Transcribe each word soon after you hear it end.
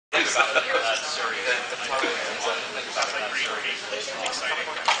Okay,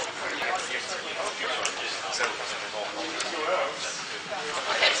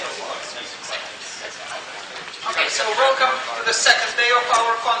 so welcome to the second day of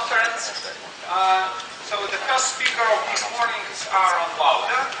our conference. So the first speaker of this morning is on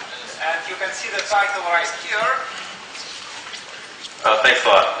Lauda, and you can see the title right here. Thanks a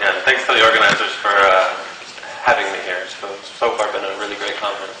lot. Yeah, thanks to the organizers for having me here. So far been a really great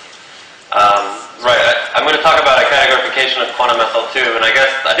conference. I'm going to talk about a categorification of quantum SL2, and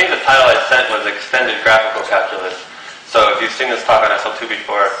I think the title I sent was Extended Graphical Calculus. So if you've seen this talk on SL2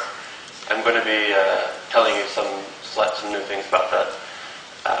 before, I'm going to be telling you some new things about that.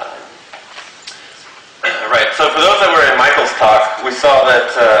 So for those that were in Michael's talk, we saw that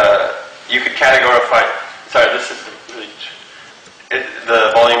you could categorify. Sorry, this is really.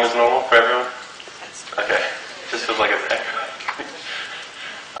 The volume is normal for everyone? Okay. Just feels like it's echoing.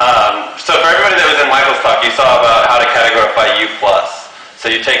 So for everybody that was in Michael's talk, you saw about how to categorify U+. So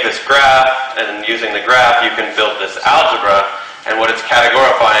you take this graph, and using the graph, you can build this algebra, and what it's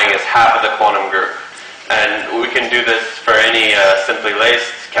categorifying is half of the quantum group. And we can do this for any simply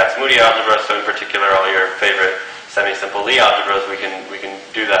laced Kac-Moody algebra, so in particular all your favorite semi-simple Lie algebras, we can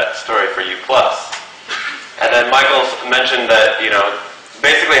do that story for U+. And then Michael mentioned that,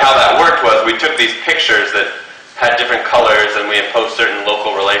 basically how that worked was we took these pictures that had different colors and we imposed certain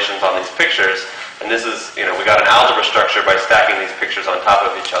local relations on these pictures. And this is, we got an algebra structure by stacking these pictures on top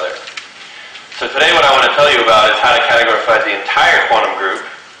of each other. So today what I want to tell you about is how to categorize the entire quantum group,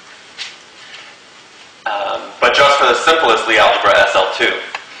 but just for the simplest Lie algebra SL2.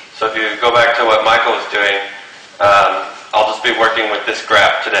 So if you go back to what Michael was doing, I'll just be working with this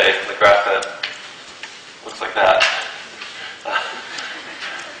graph today, the graph that looks like that.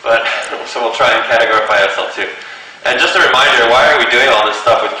 So we'll try and categorify SL2. And just a reminder, why are we doing all this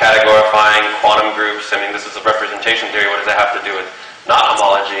stuff with categorifying quantum groups? I mean, this is a representation theory. What does it have to do with not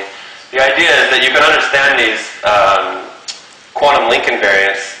homology? The idea is that you can understand these quantum link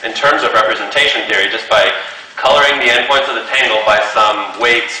invariants in terms of representation theory just by coloring the endpoints of the tangle by some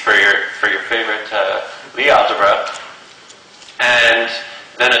weights for your favorite Lie algebra. And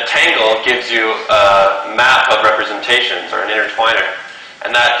then a tangle gives you a map of representations, or an intertwiner.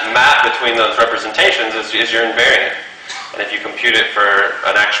 And that map between those representations is your invariant. And if you compute it for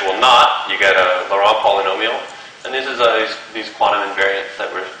an actual knot, you get a Laurent polynomial. And this is these quantum invariants that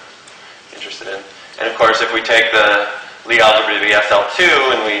we're interested in. And of course, if we take the Lie algebra to be SL2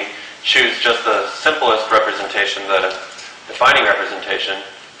 and we choose just the simplest representation, the defining representation,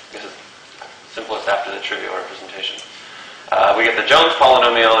 this is simplest after the trivial representation. We get the Jones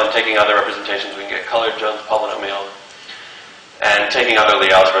polynomial, and taking other representations, we can get colored Jones polynomial. And taking other Lie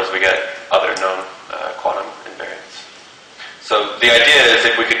algebras, we get other known quantum invariants. So the idea is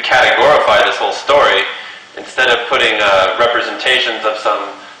if we could categorify this whole story, instead of putting representations of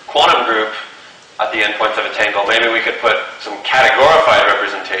some quantum group at the endpoints of a tangle, maybe we could put some categorified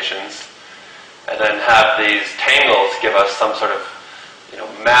representations and then have these tangles give us some sort of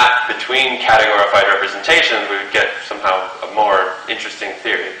map between categorified representations. We would get somehow a more interesting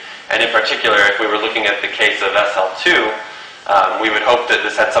theory. And in particular, if we were looking at the case of SL2, we would hope that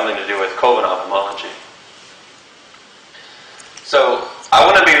this had something to do with Khovanov homology. So I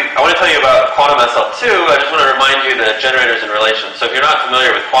want to tell you about quantum SL2. I just want to remind you the generators and relations. So if you're not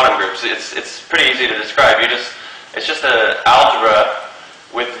familiar with quantum groups, it's pretty easy to describe. It's just an algebra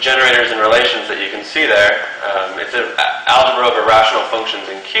with generators and relations that you can see there. It's an algebra over rational functions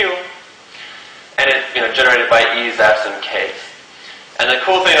in Q, and it's generated by E's, F's, and K's. And the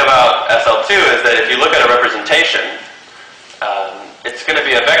cool thing about SL2 is that if you look at a representation, it's going to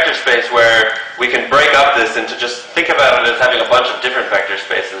be a vector space where we can break up this into, just think about it as having a bunch of different vector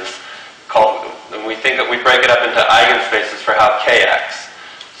spaces and we break it up into eigenspaces for how K acts.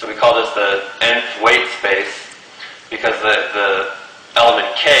 So we call this the nth weight space because the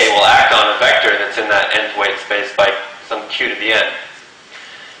element K will act on a vector that's in that nth weight space by some Q to the n.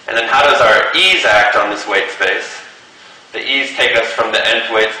 And then how does our E's act on this weight space? The E's take us from the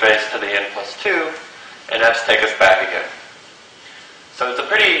nth weight space to the n plus 2, and F's take us back again. So it's a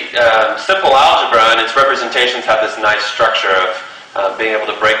pretty simple algebra, and its representations have this nice structure of being able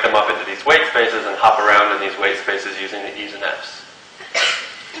to break them up into these weight spaces and hop around in these weight spaces using the E's and F's.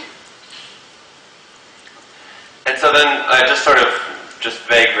 And so then just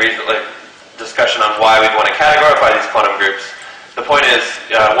vague reason, discussion on why we'd want to categorify these quantum groups. The point is,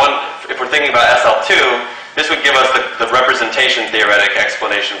 if we're thinking about SL2, this would give us the representation theoretic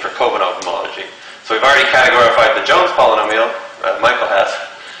explanation for Khovanov homology. So we've already categorified the Jones polynomial, Michael has.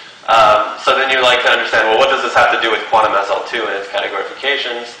 So then you like to understand, well, what does this have to do with quantum SL2 and its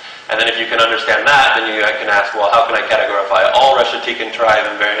categorifications? And then if you can understand that, then you can ask, well, how can I categorify all Reshetikin-Tribe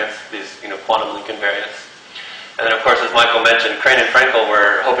invariants, these quantum link invariants? And then, of course, as Michael mentioned, Crane and Frenkel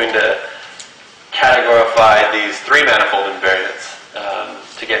were hoping to categorify these three-manifold invariants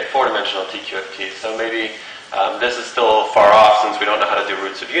to get four-dimensional TQFTs. So maybe this is still far off since we don't know how to do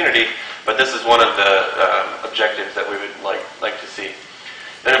roots of unity, but this is one of the objectives that we would like to see.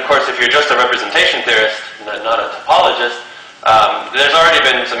 Then, of course, if you're just a representation theorist, not a topologist, there's already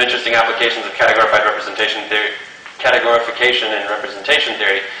been some interesting applications of categorified representation theory, categorification in representation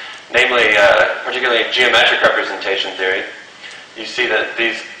theory, namely, particularly geometric representation theory. You see that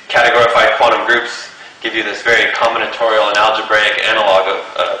these categorified quantum groups give you this very combinatorial and algebraic analog of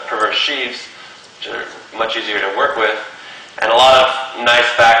perverse sheaves, which are much easier to work with, and a lot of nice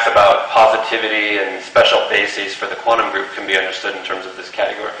facts about positivity and special bases for the quantum group can be understood in terms of this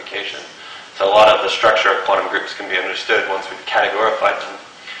categorification. So a lot of the structure of quantum groups can be understood once we've categorified them.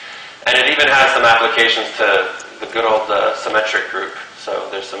 And it even has some applications to the good old symmetric group. So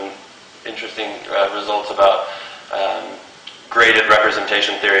there's some interesting results about graded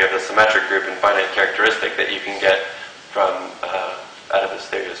representation theory of the symmetric group and finite characteristic that you can get from out of this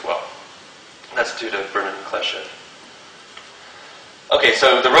theory as well. That's due to Berman and Kleshev. Okay,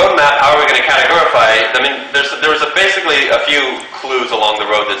 so the roadmap, how are we going to categorify? I mean, there was basically a few clues along the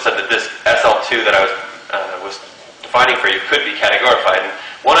road that said that this SL2 that I was defining for you could be categorified. And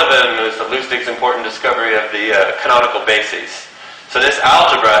one of them is Lusztig's important discovery of the canonical bases. So this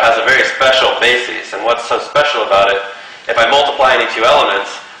algebra has a very special basis, and what's so special about it, if I multiply any two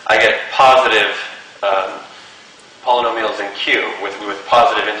elements, I get positive polynomials in Q with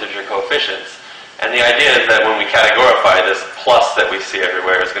positive integer coefficients. And the idea is that when we categorify, this plus that we see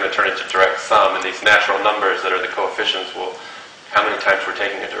everywhere is going to turn into direct sum, and these natural numbers that are the coefficients will, how many times we're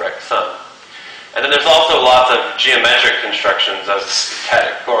taking a direct sum. And then there's also lots of geometric constructions of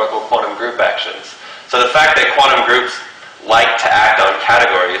categorical quantum group actions. So the fact that quantum groups like to act on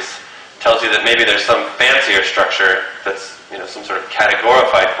categories tells you that maybe there's some fancier structure that's, some sort of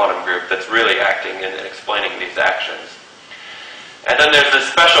categorified quantum group that's really acting and explaining these actions. And then there's this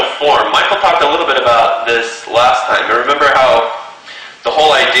special form. Michael talked a little bit about this last time. Remember how the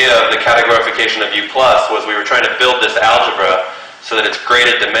whole idea of the categorification of U plus was we were trying to build this algebra so that its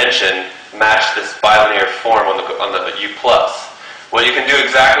graded dimension matched this bilinear form on the U plus. Well, you can do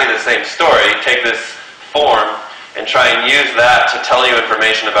exactly the same story. Take this form and try and use that to tell you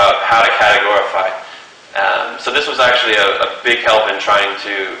information about how to categorify. So this was actually a big help in trying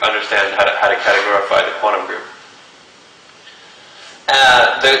to understand how to categorify the quantum group.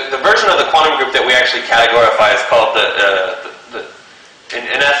 The version of the quantum group that we actually categorify is called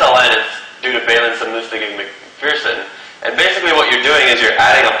in SLN, it's due to Bailenson, Lusztig, and McPherson. And basically what you're doing is you're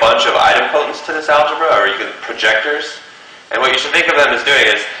adding a bunch of idempotents to this algebra, or you can projectors. And what you should think of them as doing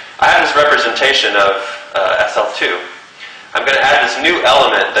is, I have this representation of SL2. I'm going to add this new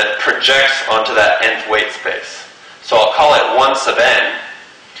element that projects onto that nth weight space. So I'll call it 1 sub n.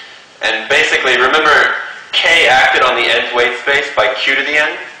 And basically, remember, K acted on the nth weight space by Q to the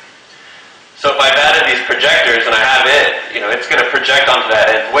n. So if I've added these projectors and I have it, it's going to project onto that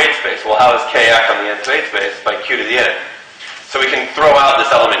nth weight space. Well, how does K act on the nth weight space? By Q to the n. So we can throw out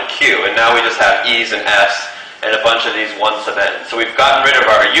this element Q, and now we just have E's and F's and a bunch of these 1 sub n. So we've gotten rid of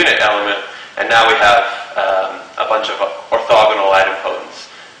our unit element, and now we have a bunch of orthogonal idempotents,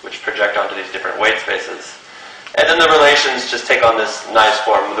 which project onto these different weight spaces. And then the relations just take on this nice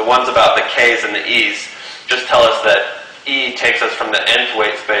form. The ones about the K's and the E's just tell us that E takes us from the nth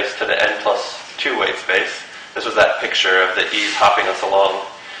weight space to the n plus 2 weight space. This was that picture of the E's hopping us along.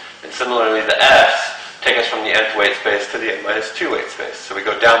 And similarly, the F's take us from the nth weight space to the n minus 2 weight space. So we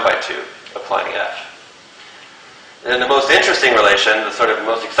go down by 2, applying F. And then the most interesting relation, the sort of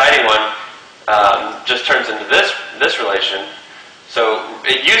most exciting one, just turns into this relation. So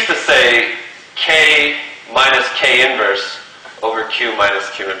it used to say K minus K inverse over Q minus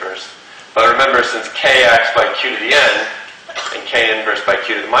Q inverse. But remember, since K acts by Q to the n, and K inverse by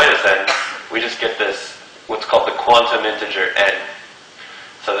Q to the minus n, we just get this, what's called the quantum integer n.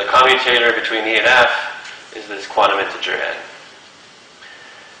 So the commutator between E and F is this quantum integer n.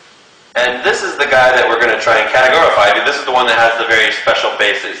 And this is the guy that we're going to try and categorify. This is the one that has the very special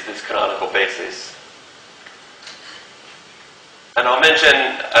basis, this canonical basis. And I'll mention,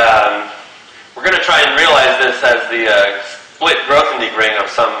 we're going to try and realize this as the split Grothendieck ring of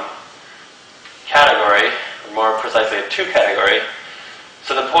some category, or more precisely a 2 category.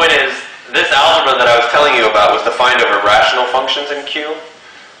 So the point is, this algebra that I was telling you about was defined over rational functions in Q,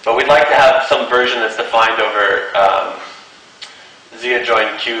 but we'd like to have some version that's defined over Z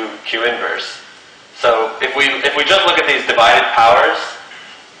adjoined Q inverse. So if we just look at these divided powers,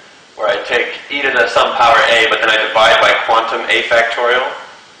 take e to the some power a, but then I divide by quantum a factorial.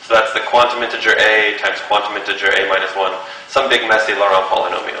 So that's the quantum integer a times quantum integer a minus 1, some big messy Laurent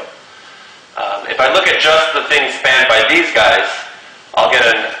polynomial. If I look at just the things spanned by these guys, I'll get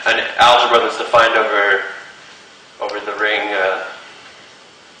an algebra that's defined over the ring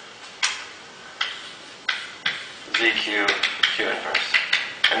ZQ Q inverse.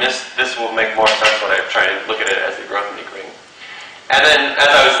 And this will make more sense when I try and look at it as the Grothendieck ring. And then, as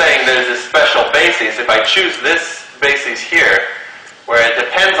I was saying, there's this special basis. If I choose this basis here, where it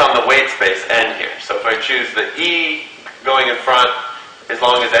depends on the weight space n here. So if I choose the e going in front, as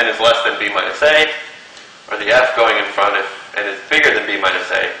long as n is less than b minus a, or the f going in front if n is bigger than b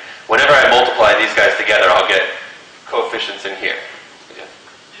minus a, whenever I multiply these guys together, I'll get coefficients in here. Yeah.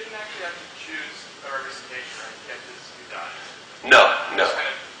 You didn't actually have to choose a representation, right? You get this u dot. No.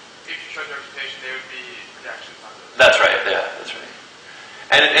 If you chose a representation, they would be projections on those. That's right, yeah, that's right.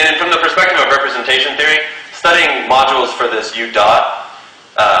 And from the perspective of representation theory, studying modules for this u dot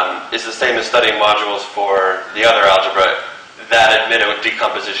is the same as studying modules for the other algebra that admit a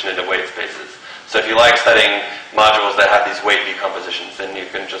decomposition into weight spaces. So if you like studying modules that have these weight decompositions, then you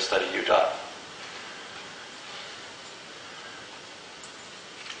can just study u dot.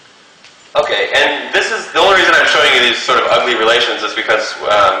 Okay, and this is the only reason I'm showing you these sort of ugly relations is because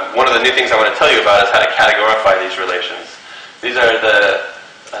one of the new things I want to tell you about is how to categorify these relations. These are the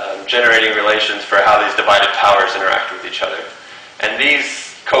generating relations for how these divided powers interact with each other. And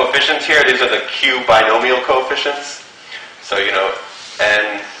these coefficients here, these are the Q binomial coefficients. So, you know,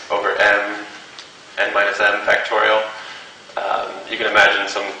 n over m, n minus m factorial. You can imagine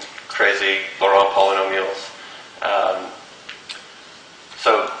some crazy Laurent polynomials.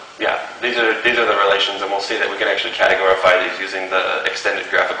 So, yeah, these are the relations, and we'll see that we can actually categorify these using the extended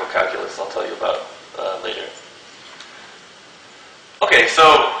graphical calculus I'll tell you about later. Okay,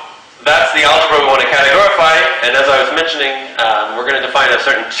 so that's the algebra we want to categorify, and as I was mentioning, we're going to define a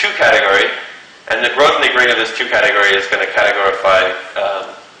certain 2 category, and the Grothendieck ring of this 2 category is going to categorify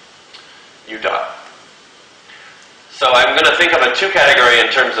u dot. So I'm going to think of a 2 category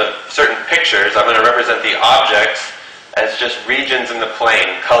in terms of certain pictures. I'm going to represent the objects as just regions in the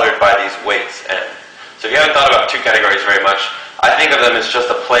plane colored by these weights n. So if you haven't thought about 2 categories very much, I think of them as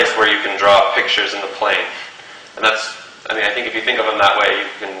just a place where you can draw pictures in the plane. And that's, I mean, I think if you think of them that way, you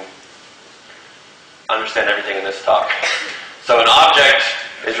can understand everything in this talk. So an object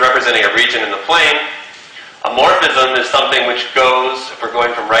is representing a region in the plane. A morphism is something which goes, if we're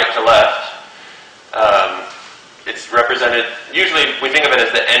going from right to left, it's represented, usually we think of it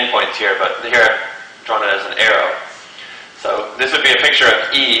as the endpoints here, but here I've drawn it as an arrow. So this would be a picture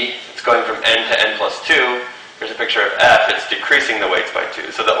of E, it's going from n to n plus 2. Here's a picture of F, it's decreasing the weights by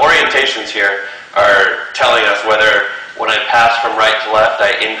 2. So the orientations here are telling us whether when I pass from right to left,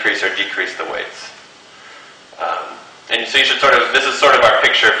 I increase or decrease the weights. And so you should sort of, this is sort of our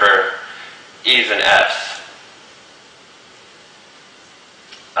picture for E's and F's.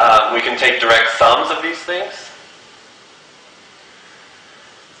 We can take direct sums of these things.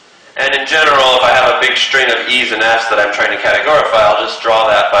 And in general, if I have a big string of E's and F's that I'm trying to categorify, I'll just draw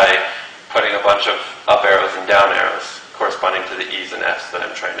that by putting a bunch of up arrows and down arrows corresponding to the E's and F's that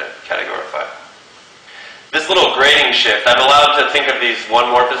I'm trying to categorify. This little grading shift, I'm allowed to think of these one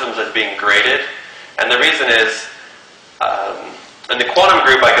morphisms as being graded. And the reason is, in the quantum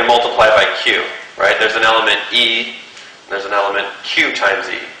group, I can multiply by Q, right? There's an element E, and there's an element Q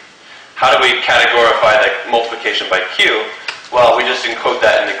times E. How do we categorify the multiplication by Q? Well, we just encode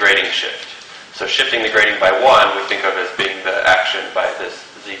that in the grading shift. So shifting the grading by 1, we think of as being the action by this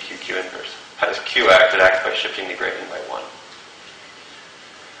ZQQ inverse. How does Q act? It acts by shifting the grading by 1.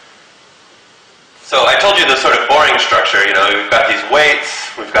 So I told you the sort of boring structure. You know, we've got these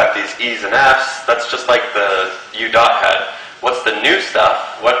weights, we've got these E's and F's. That's just like the U dot had. What's the new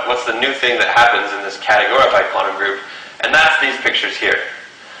stuff? What's the new thing that happens in this categorified quantum group? And that's these pictures here.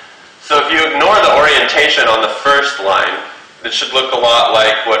 So if you ignore the orientation on the first line, it should look a lot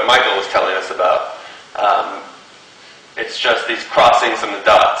like what Michael was telling us about. It's just these crossings and the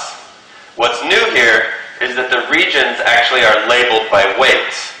dots. What's new here is that the regions actually are labeled by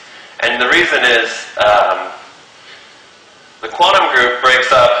weights. And the reason is the quantum group breaks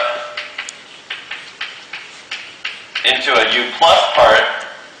up into a U plus part,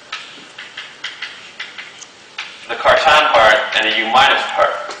 the Cartan part, and a U minus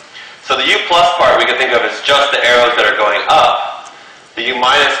part. So the U plus part we can think of as just the arrows that are going up. The U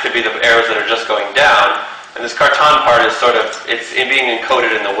minus could be the arrows that are just going down. And this Cartan part is sort of, it's being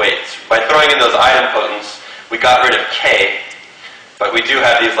encoded in the weights. By throwing in those idempotents, we got rid of K, but we do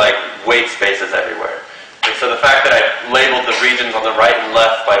have these like weight spaces everywhere. And so the fact that I labeled the regions on the right and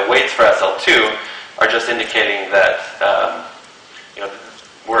left by weights for SL2 SL2 are just indicating that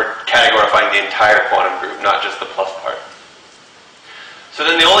we're categorifying the entire quantum group, not just the plus part. So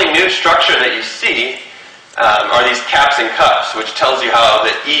then the only new structure that you see are these caps and cups, which tells you how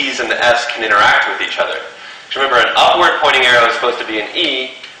the E's and the F's can interact with each other. So remember, an upward pointing arrow is supposed to be an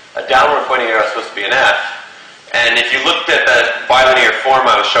E, a downward pointing arrow is supposed to be an F, and if you looked at that bilinear form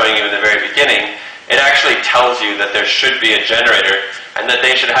I was showing you in the very beginning, it actually tells you that there should be a generator and that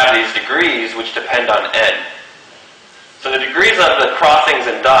they should have these degrees which depend on n. So the degrees of the crossings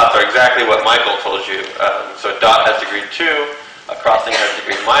and dots are exactly what Michael told you. So a dot has degree 2, a crossing has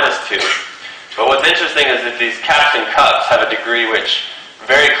degree -2. But what's interesting is that these caps and cups have a degree which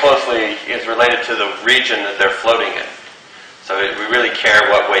very closely is related to the region that they're floating in. So we really care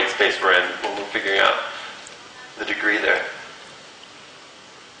what weight space we're in when we're figuring out the degree there.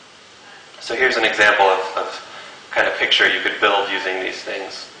 So here's an example of kind of picture you could build using these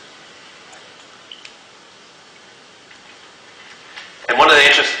things. And one of the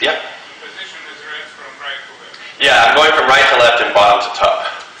interesting, Position is read from right to left. Yeah, I'm going from right to left and bottom to top.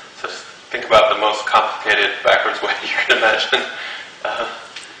 So think about the most complicated backwards way you can imagine.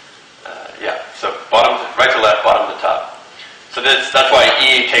 So right to left, bottom to top. So that's why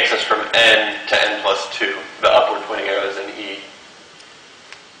E takes us from n to n plus 2. The upward pointing arrow is in E.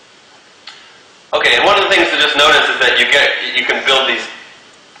 Okay, and one of the things to just notice is that you can build these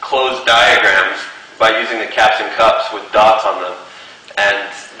closed diagrams by using the caps and cups with dots on them. And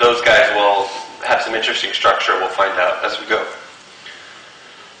those guys will have some interesting structure we'll find out as we go.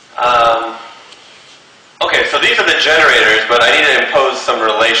 Okay, so these are the generators, but I need to impose some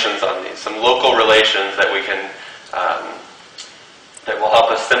relations on these, some local relations that we can, that will help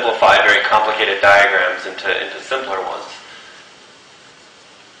us simplify very complicated diagrams into simpler ones.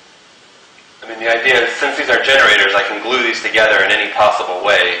 I mean, the idea is, since these are generators, I can glue these together in any possible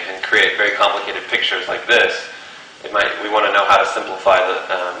way and create very complicated pictures like this. We want to know how to simplify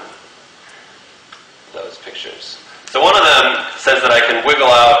those pictures. So one of them says that I can wiggle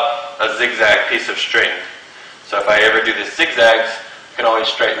out a zigzag piece of string. So if I ever do the zigzags, I can always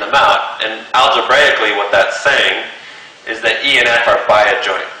straighten them out. And algebraically, what that's saying is that E and F are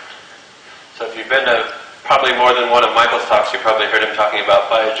biadjoint. So if you've been to probably more than one of Michael's talks, you probably heard him talking about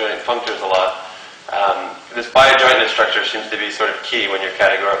biadjoint functors a lot. This biadjointness structure seems to be sort of key when you're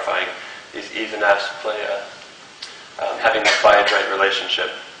categorifying. These E's and F's play having this biadjoint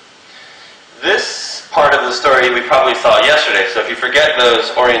relationship. This part of the story we probably saw yesterday. So if you forget those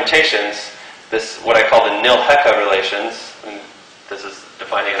orientations, this, what I call the nil-Hecke relations, and this is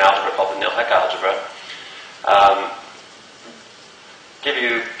defining an algebra called the nil-Hecke algebra, give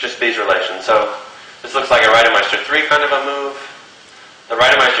you just these relations. So this looks like a Reidemeister 3 kind of a move. The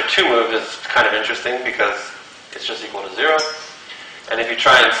Reidemeister 2 move is kind of interesting because it's just equal to 0. And if you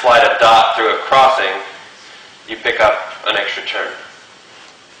try and slide a dot through a crossing, you pick up an extra term.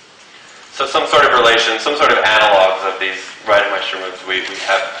 So some sort of relation, some sort of analogs of these Reidemeister moves we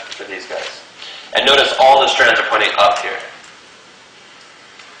have for these guys. And notice all the strands are pointing up here.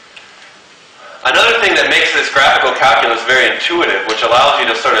 Another thing that makes this graphical calculus very intuitive, which allows you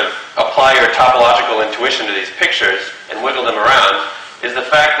to sort of apply your topological intuition to these pictures and wiggle them around, is the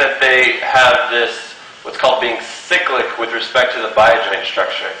fact that they have this, what's called being cyclic with respect to the biadjoint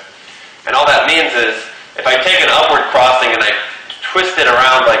structure. And all that means is, if I take an upward crossing and I twist it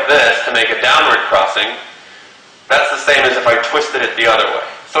around like this to make a downward crossing, that's the same as if I twisted it the other way.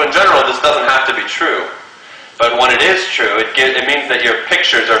 So in general, this doesn't have to be true. But when it is true, it means that your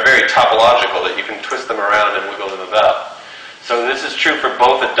pictures are very topological, that you can twist them around and wiggle them about. So this is true for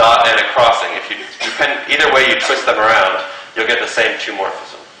both a dot and a crossing. If either way you twist them around, you'll get the same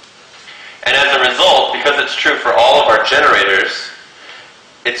two-morphism. And as a result, because it's true for all of our generators,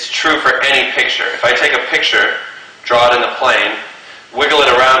 it's true for any picture. If I take a picture, draw it in the plane, wiggle it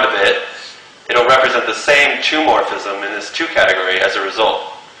around a bit, it'll represent the same two-morphism in this 2 category as a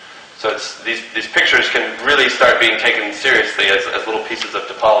result. So these pictures can really start being taken seriously as little pieces of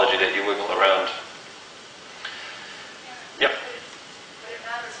topology that you wiggle around. Yep. But it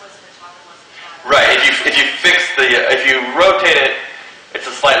matters what's in the top and what's in the bottom. Right. If you rotate it, it's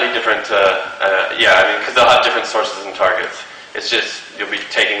a slightly different. Because they'll have different sources and targets. It's just you'll be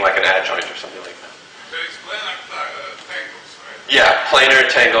taking like an adjoint or something like that. So it's planar tangles, right? Yeah, planar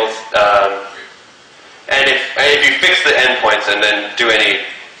tangles. And if you fix the endpoints and then do any.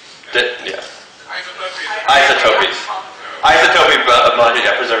 Isotopies. Isotopy,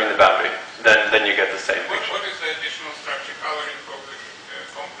 preserving the boundary. Then you get the same picture. What is the additional structure coloring of the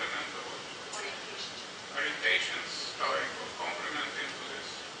complement? Orientations coloring of complement into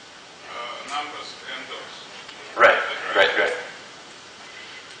this numbers and those. Right.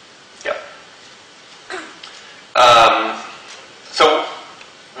 Yeah.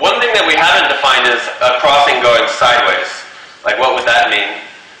 is a crossing going sideways. Like, what would that mean?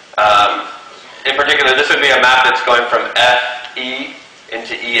 In particular, this would be a map that's going from FE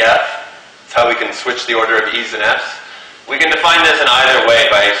into EF. That's how we can switch the order of E's and F's. We can define this in either way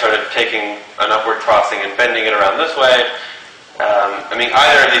by sort of taking an upward crossing and bending it around this way. I mean,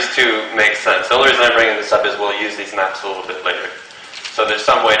 either of these two makes sense. The only reason I'm bringing this up is we'll use these maps a little bit later. So there's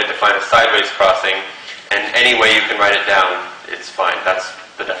some way to define a sideways crossing, and any way you can write it down, it's fine. That's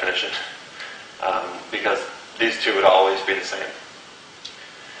the definition. Because these two would always be the same.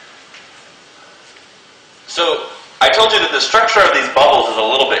 So I told you that the structure of these bubbles is a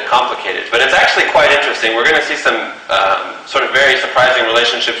little bit complicated, but it's actually quite interesting. We're going to see some sort of very surprising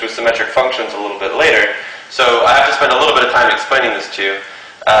relationships with symmetric functions a little bit later. So I have to spend a little bit of time explaining this to you.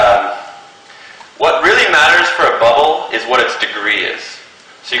 What really matters for a bubble is what its degree is.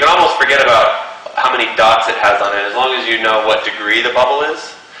 So you can almost forget about how many dots it has on it as long as you know what degree the bubble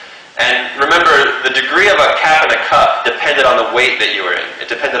is. And remember, the degree of a cap and a cup depended on the weight that you were in.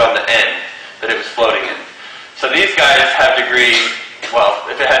 It depended on the end that it was floating in. So these guys have degree, well,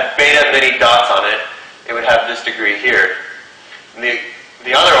 if it had beta many dots on it, it would have this degree here. And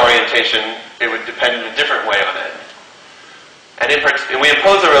the other orientation, it would depend in a different way on it. And we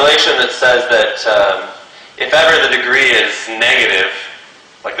impose a relation that says that if ever the degree is negative,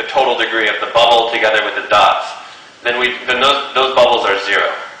 like the total degree of the bubble together with the dots, then those bubbles are zero.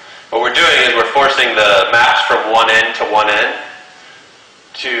 What we're doing is we're forcing the maps from one end to one end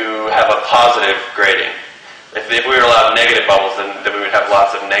to have a positive grading. If we were allowed negative bubbles, then we would have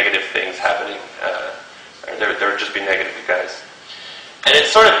lots of negative things happening. There would just be negative guys. And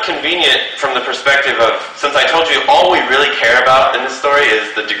it's sort of convenient from the perspective of, since I told you all we really care about in this story is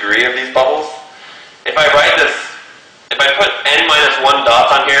the degree of these bubbles, if I write this, if I put n minus 1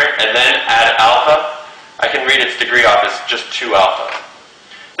 dots on here and then add alpha, I can read its degree off as just 2 alpha.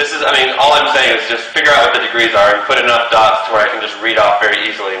 This is, I mean, all I'm saying is just figure out what the degrees are and put enough dots to where I can just read off very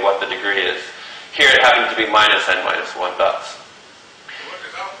easily what the degree is. Here it happens to be minus n minus 1 dots. What is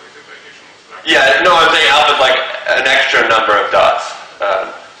alpha? Is it the additional structure? Yeah, no, I'm saying alpha is like an extra number of dots.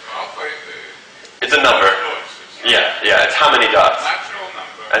 Alpha is It's a number. Yeah, it's how many dots? natural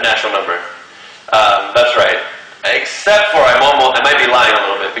number. A natural number. That's right. Except for I might be lying a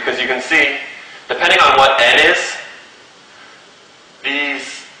little bit because you can see, depending on what n is,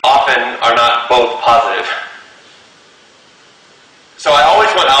 these often are not both positive. So I always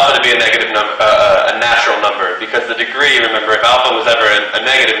want alpha to be a negative number, a natural number, because the degree, remember, if alpha was ever a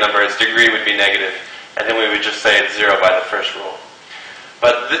negative number, its degree would be negative, and then we would just say it's 0 by the first rule.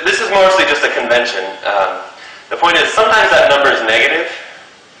 But this is mostly just a convention. The point is, sometimes that number is negative,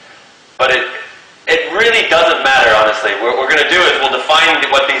 but it really doesn't matter, honestly. What we're going to do is we'll define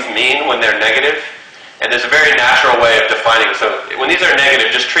what these mean when they're negative, and there's a very natural way of defining. So when these are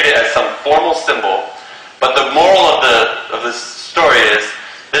negative, just treat it as some formal symbol. But the moral of this story is,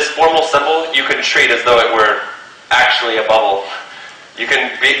 this formal symbol you can treat as though it were actually a bubble. You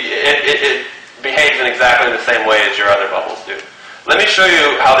can it behaves in exactly the same way as your other bubbles do. Let me show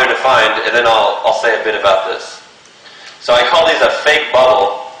you how they're defined, and then I'll say a bit about this. So I call these a fake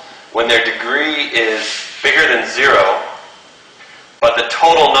bubble when their degree is bigger than 0, but the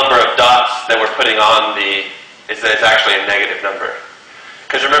total number of dots that we're putting on is actually a negative number.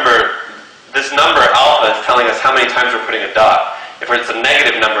 Because remember, this number alpha is telling us how many times we're putting a dot. If it's a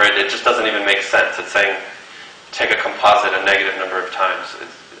negative number, it just doesn't even make sense. It's saying take a composite a negative number of times.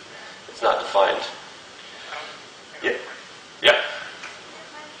 It's not defined. Yeah. Yeah.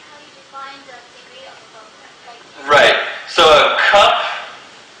 Right. So a cup.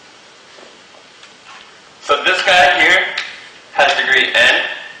 So this guy here has degree n.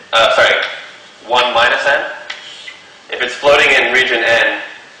 1 minus n. If it's floating in region n,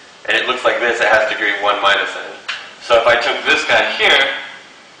 and it looks like this, it has degree 1 minus n. So if I took this guy here,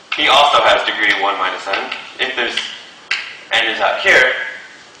 he also has degree 1 minus n. If there's n is out here.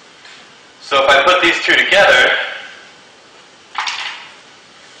 So if I put these two together,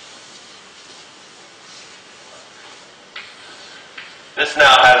 this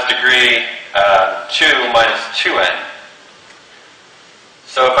now has degree 2 minus 2n.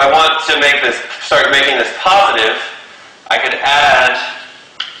 So if I want to start making this positive, I could add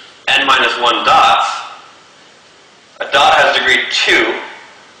n minus 1 dots. A dot has degree 2,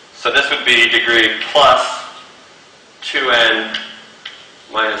 so this would be degree plus 2n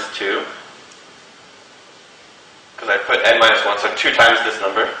minus 2. Because I put n minus 1, so 2 times this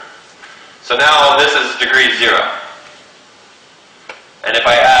number. So now this is degree 0. And if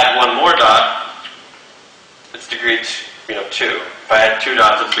I add one more dot, it's degree 2. If I add 2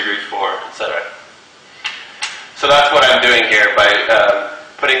 dots, it's degree 4, etc. So that's what I'm doing here by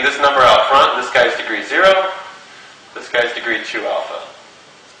putting this number out front, this guy's degree 0, this guy's degree 2 alpha.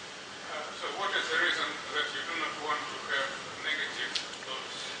 So what is the reason that you do not want to have negative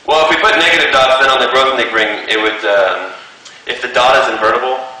dots? Well, if we put negative dots, then on the Grothendieck ring, it would, if the dot is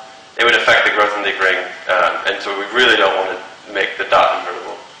invertible, it would affect the Grothendieck ring, and so we really don't want to make the dot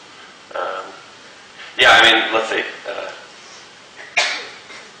invertible. Yeah, I mean, let's see.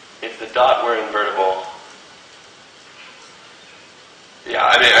 If the dot were invertible, yeah,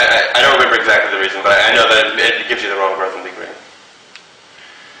 I mean, I don't remember exactly the reason, but I know that it gives you the wrong Grothendieck ring.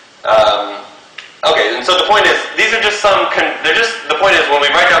 Okay, and so the point is, these are just some, the point is, when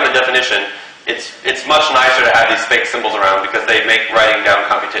we write down the definition, it's much nicer to have these fake symbols around because they make writing down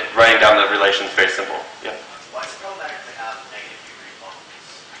the relations very simple. Yeah. Why is it problematic to have negative degree bubbles?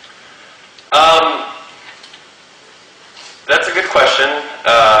 That's a good question.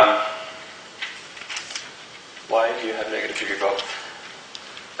 Why do you have negative degree bubbles?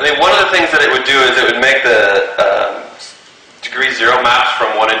 I think one of the things that it would do is it would make the degree 0 maps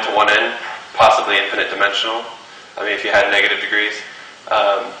from 1n to 1n possibly infinite dimensional. I mean, if you had negative degrees.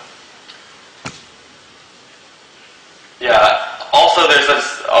 Yeah. Also, there's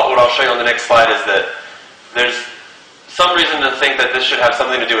this, what I'll show you on the next slide is that there's some reason to think that this should have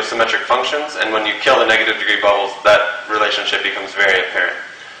something to do with symmetric functions, and when you kill the negative degree bubbles, that relationship becomes very apparent.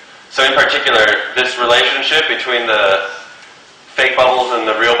 So in particular, this relationship between the fake bubbles and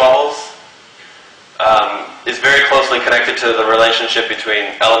the real bubbles is very closely connected to the relationship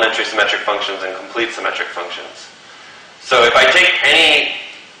between elementary symmetric functions and complete symmetric functions. So if I take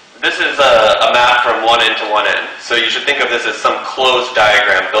this is a map from 1n to 1n, so you should think of this as some closed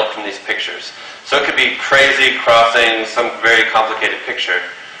diagram built from these pictures. So it could be crazy crossing some very complicated picture.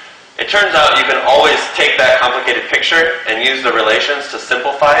 It turns out you can always take that complicated picture and use the relations to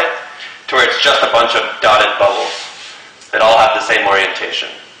simplify it to where it's just a bunch of dotted bubbles that all have the same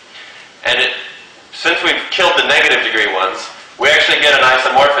orientation. And since we've killed the negative degree ones, we actually get an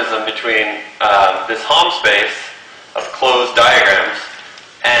isomorphism between this Hom space of closed diagrams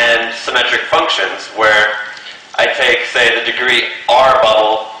and symmetric functions where I take, say, the degree r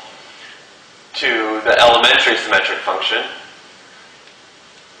bubble to the elementary symmetric function.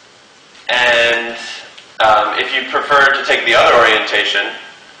 And if you prefer to take the other orientation,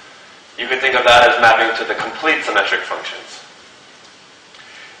 you could think of that as mapping to the complete symmetric functions.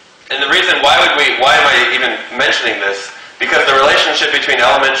 And the reason, why am I even mentioning this? Because the relationship between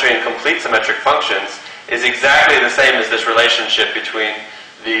elementary and complete symmetric functions is exactly the same as this relationship between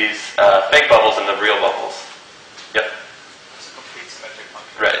these fake bubbles and the real bubbles. Yep. It's a complete symmetric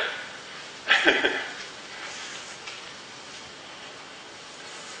function. Right.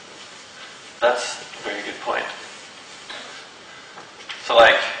 That's a very good point. So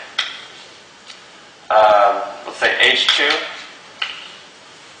like, let's say H2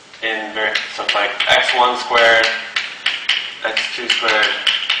 so it's like x1 squared, x2 squared,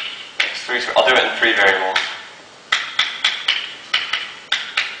 x3 squared. I'll do it in 3 variables.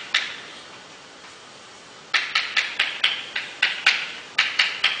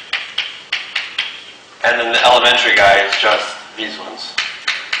 And then the elementary guy is just these ones.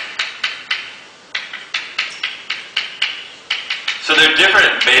 So they're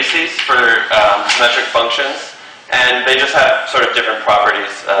different bases for symmetric functions, and they just have sort of different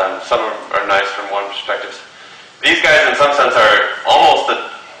properties. Some are nice from one perspective. These guys, in some sense, are almost, in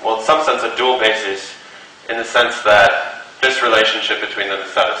some sense, a dual basis, in the sense that this relationship between them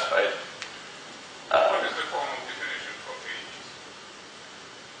is satisfied. What is the formal definition for H?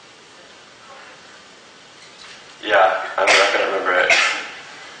 Yeah, I'm not going to remember it.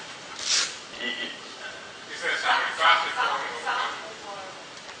 Is there some classic formula?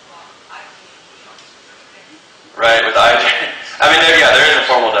 Right, with I. I mean, there is a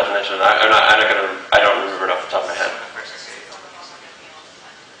formal definition. I don't remember it off the top of my head.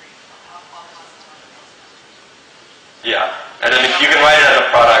 Yeah, and then you can write it as a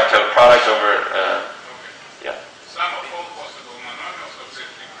product over. Yeah. Sum of all possible monomials of this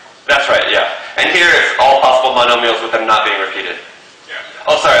degree. That's right. Yeah, and here it's all possible monomials with them not being repeated. Yeah.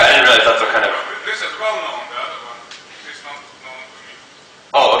 Oh, sorry, I didn't realize that's what kind of. This is well known. The other one is not known to me.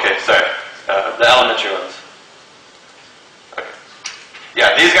 Oh, okay. Sorry, the elementary ones. Okay.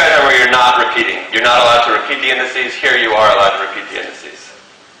 Yeah, these guys are where you're not repeating. You're not allowed to repeat the indices. Here you are allowed to repeat the indices.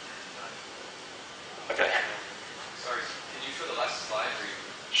 Okay. Sorry, can you show the last slide?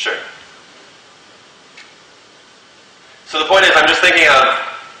 Sure. So the point is, I'm just thinking of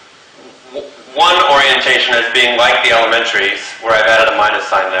one orientation as being like the elementaries, where I've added a minus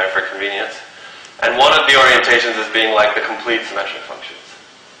sign there for convenience, and one of the orientations as being like the complete symmetric functions.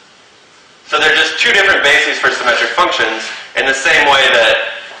 So they're just two different bases for symmetric functions in the same way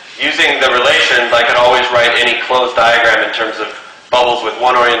that using the relations, I could always write any closed diagram in terms of bubbles with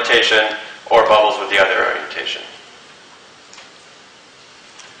one orientation or bubbles with the other orientation.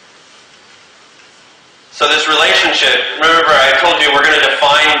 So this relationship, remember I told you we're going to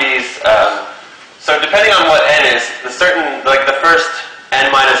define these, so depending on what n is, the first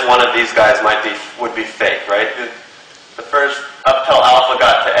n minus 1 of these guys would be fake, right? The first, up till alpha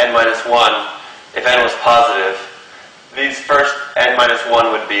got to n minus 1, if n was positive, these first n minus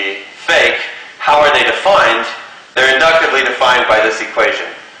 1 would be fake. How are they defined? They're inductively defined by this equation.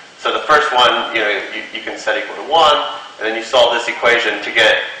 So the first one, you can set equal to 1, and then you solve this equation to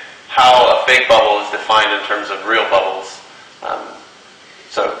get how a fake bubble is defined in terms of real bubbles.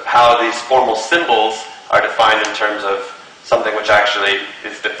 So how these formal symbols are defined in terms of something which actually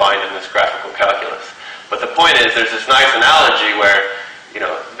is defined in this graphical calculus. But the point is, there's this nice analogy where,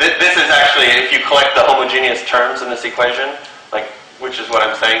 this is actually, if you collect the homogeneous terms in this equation, which is what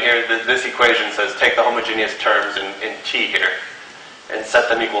I'm saying here, this equation says take the homogeneous terms in t here and set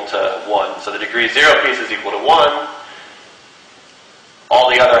them equal to 1. So the degree 0 piece is equal to 1. All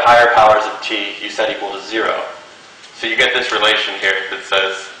the other higher powers of t you set equal to 0. So you get this relation here that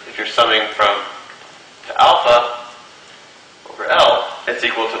says if you're summing from to alpha over L, it's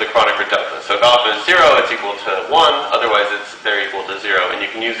equal to the Kronecker delta. So if alpha is 0, it's equal to 1, otherwise they're equal to 0. And you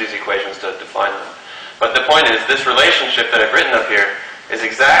can use these equations to define them. But the point is, this relationship that I've written up here is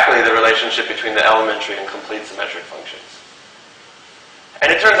exactly the relationship between the elementary and complete symmetric functions.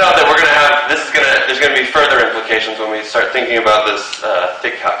 And it turns out that we're going to have, there's going to be further implications when we start thinking about this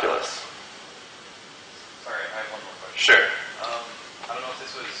thick calculus. Sorry, I have one more question. Sure. I don't know if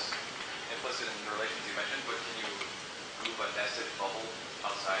this was implicit in the relations you mentioned, but can you move a nested bubble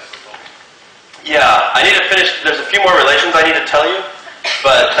outside of a bubble? Yeah, I need to finish, there's a few more relations I need to tell you,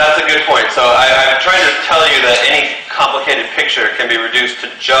 but that's a good point. So I'm trying to tell you that any complicated picture can be reduced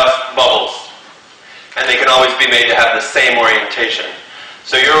to just bubbles, and they can always be made to have the same orientation.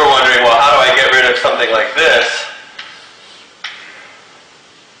 So you were wondering, well, how do I get rid of something like this?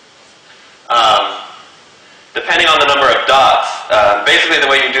 Depending on the number of dots, basically the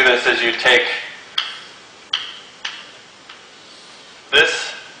way you do this is you take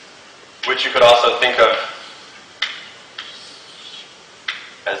this, which you could also think of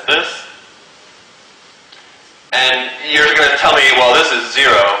as this, and you're going to tell me, well, this is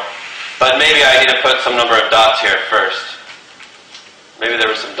 0, but maybe I need to put some number of dots here first. Maybe there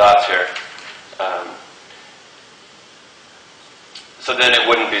were some dots here. So then it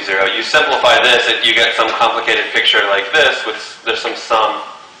wouldn't be 0. You simplify this, you get some complicated picture like this, with there's some sum.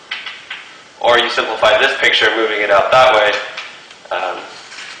 Or you simplify this picture, moving it out that way.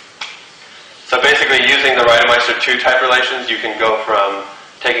 So basically, using the Reidemeister 2 type relations, you can go from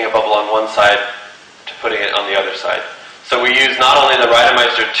taking a bubble on one side to putting it on the other side. So we used not only the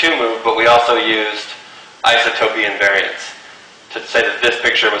Reidemeister 2 move, but we also used isotopy invariance to say that this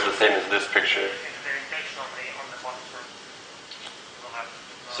picture was the same as this picture.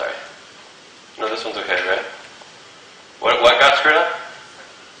 Sorry. No, this one's okay, right? What got screwed up?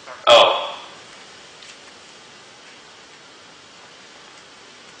 Oh.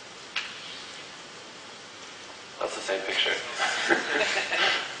 That's the same picture.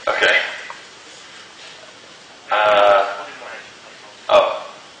 Okay. Oh.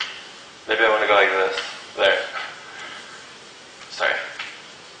 Maybe I want to go like this. There. Sorry.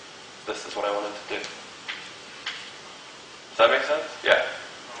 This is what I wanted to do. Does that make sense? Yeah.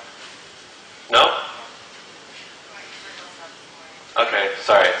 No? Okay,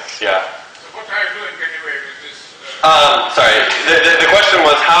 sorry. Yeah. So what are you doing anyway with this? Sorry. The question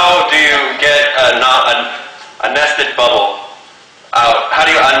was, how do you get a nested bubble out? How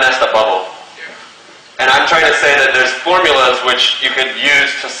do you unnest a bubble? Yeah. And I'm trying to say that there's formulas which you could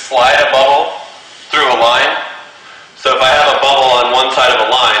use to slide a bubble through a line. So if I have a bubble on one side of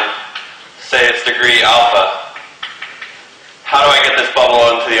a line, say it's degree alpha, how do I get this bubble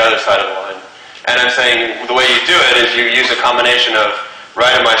onto the other side of the line? And I'm saying the way you do it is you use a combination of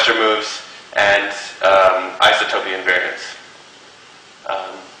Reidemeister moves and isotopy invariance,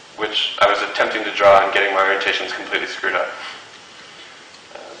 which I was attempting to draw and getting my orientations completely screwed up.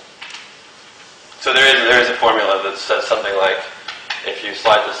 So there is a formula that says something like, if you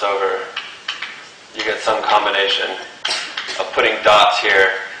slide this over, you get some combination of putting dots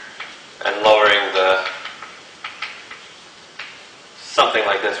here and lowering the something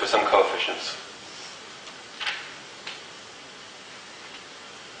like this with some coefficients.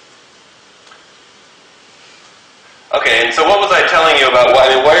 Okay, and so what was I telling you about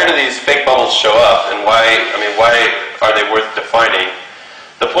where do these fake bubbles show up, and why are they worth defining?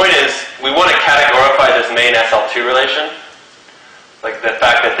 The point is, we want to categorify this main SL2 relation. Like the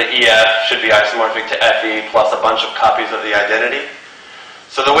fact that the EF should be isomorphic to FE plus a bunch of copies of the identity.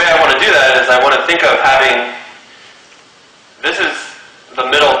 So the way I want to do that is I want to think of having, this is the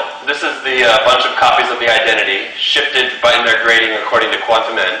middle, this is the bunch of copies of the identity shifted in their grading according to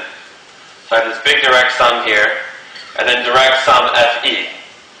quantum n. So I have this big direct sum here, and then direct sum FE.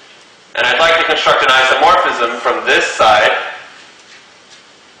 And I'd like to construct an isomorphism from this side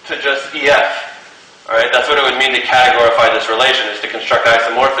to just EF. Alright, that's what it would mean to categorify this relation, is to construct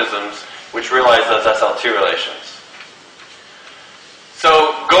isomorphisms which realize those SL2 relations.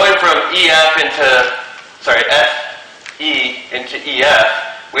 So going from FE into EF,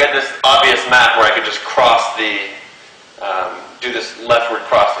 we had this obvious map where I could just cross the, do this leftward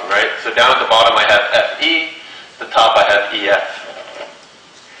crossing, right? So down at the bottom I have FE, at the top I have EF.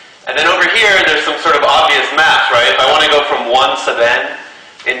 And then over here there's some sort of obvious maps, right? If I want to go from 1 sub n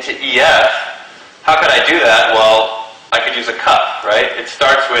into EF, how could I do that? Well, I could use a cup, right? It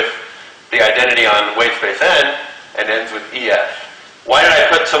starts with the identity on weight space n and ends with EF. Why did I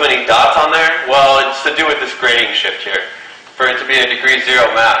put so many dots on there? Well, it's to do with this grading shift here. For it to be a degree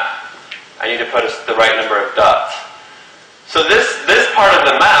 0 map, I need to put the right number of dots. So this part of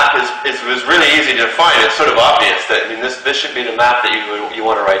the map was really easy to define. It's sort of obvious that, I mean, this should be the map that you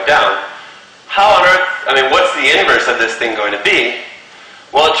want to write down. How on earth, I mean, what's the inverse of this thing going to be?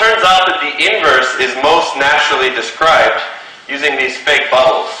 Well, it turns out that the inverse is most naturally described using these fake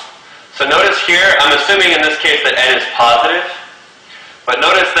bubbles. So notice here, I'm assuming in this case that n is positive. But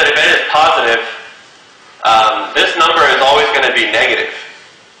notice that if n is positive, this number is always going to be negative.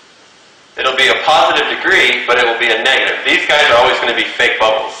 It'll be a positive degree, but it will be a negative. These guys are always going to be fake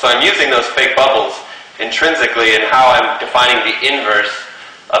bubbles. So I'm using those fake bubbles intrinsically in how I'm defining the inverse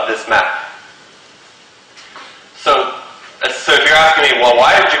of this map. So if you're asking me, well,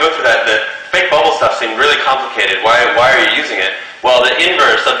 why did you go through that? The fake bubble stuff seemed really complicated. Why are you using it? Well, the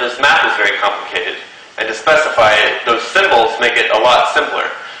inverse of this map is very complicated. And to specify it, those symbols make it a lot simpler.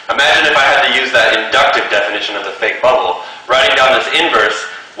 Imagine if I had to use that inductive definition of the fake bubble. Writing down this inverse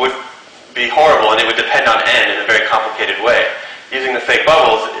would be horrible, and it would depend on n in a very complicated way. Using the fake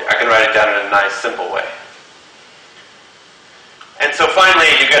bubbles, I can write it down in a nice, simple way. And so finally,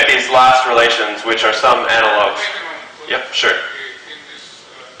 you get these last relations, which are some analogs. Yep, sure. In this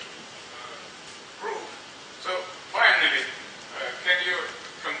proof, so finally, can you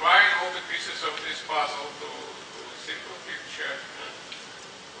combine all the pieces of this puzzle to a simple picture?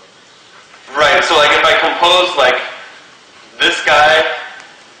 Right, so like if I compose like this guy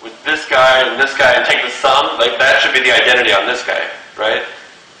with this guy and this guy and take the sum, like that should be the identity on this guy, right?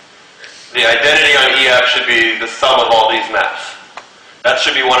 The identity on EF should be the sum of all these maps. That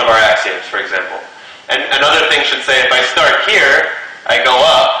should be one of our axioms, for example. And another thing should say, if I start here, I go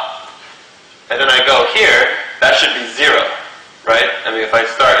up, and then I go here, that should be 0, right? I mean, if I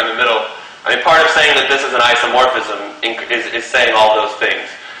start in the middle, I mean, part of saying that this is an isomorphism is saying all those things.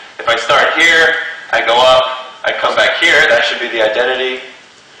 If I start here, I go up, I come back here, that should be the identity.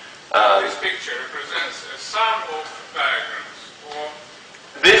 This picture represents a sum of diagrams, or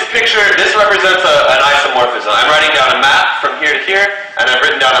this represents an isomorphism. I'm writing down a map from here to here, and I've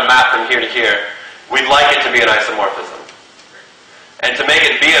written down a map from here to here. We'd like it to be an isomorphism. And to make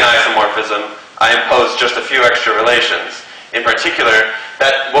it be an isomorphism, I impose just a few extra relations. In particular,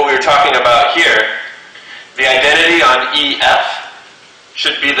 that what we were talking about here, the identity on EF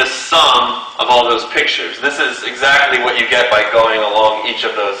should be the sum of all those pictures. This is exactly what you get by going along each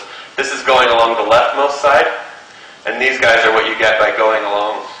of those. This is going along the leftmost side, and these guys are what you get by going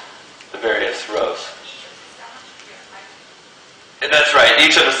along the various rows. And that's right.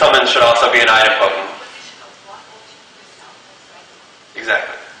 Each of the summons should also be an idempotent.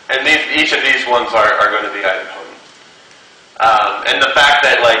 Exactly. And each of these ones are going to be idempotent. And the fact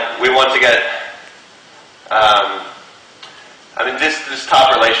that like we want to get, I mean, this top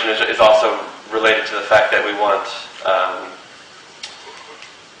relation is also related to the fact that we want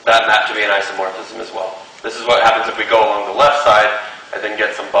that map to be an isomorphism as well. This is what happens if we go along the left side and then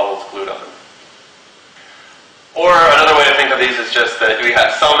get some bubbles glued on. Or another way to think of these is just that we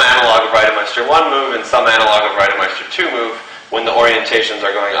have some analog of Reidemeister 1 move and some analog of Reidemeister 2 move when the orientations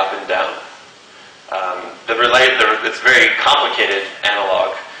are going up and down. It's very complicated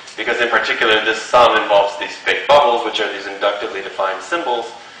analog because in particular this sum involves these fake bubbles, which are these inductively defined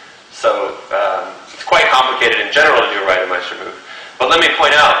symbols. So it's quite complicated in general to do a Reidemeister move. But let me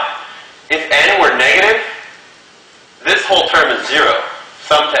point out, if n were negative, this whole term is 0.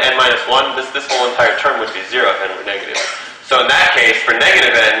 Sum to n minus 1, this whole entire term would be 0 if n were negative. So in that case, for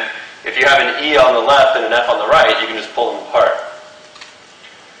negative n, if you have an E on the left and an F on the right, you can just pull them apart.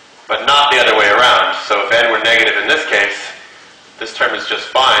 But not the other way around. So if n were negative in this case, this term is just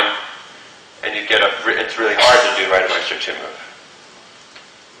fine, and you get it's really hard to do Reidemeister-2 move.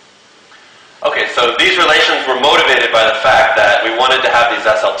 Okay, so these relations were motivated by the fact that we wanted to have these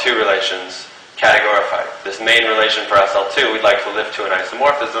SL2 relations categorified. This main relation for SL2 we'd like to lift to an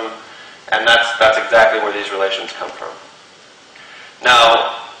isomorphism, and that's exactly where these relations come from.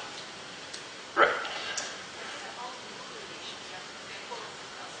 Now, right.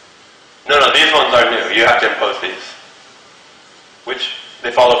 No, these ones are new. You have to impose these. Which? They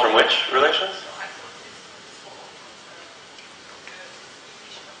follow from which relations?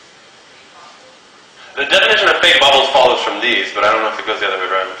 The definition of fake bubbles follows from these, but I don't know if it goes the other way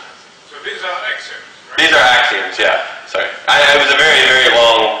around. So these are axioms, right? These are axioms, yeah. Sorry. It was a very, very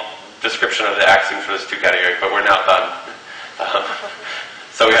long description of the axioms for this 2 category, but we're now done.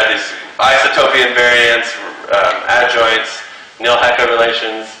 So we had these isotopy invariants, adjoints, nil-Hecke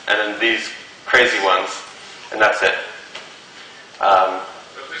relations, and then these crazy ones, and that's it. So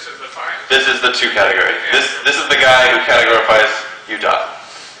this is the fine? This is the 2 category. This is the guy who categorifies U dot.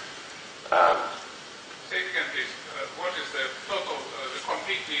 Say it again, please. What is the total, the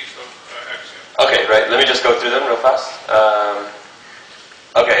complete list of axioms? Okay, right. Let me just go through them real fast.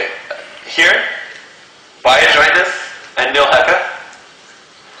 Okay, here, biadjointness and nil-Hecke.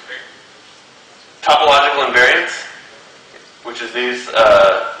 Okay. Topological invariance, which is these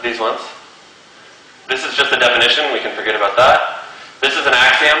ones. This is just a definition. We can forget about that. This is an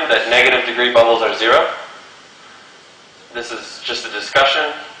axiom that negative degree bubbles are 0. This is just a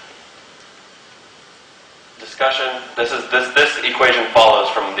discussion. This equation follows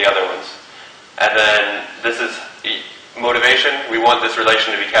from the other ones. And then this is motivation. We want this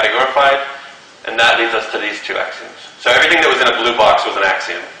relation to be categorified, and that leads us to these 2 axioms. So everything that was in a blue box was an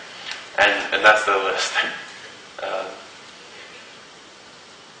axiom, and that's the list.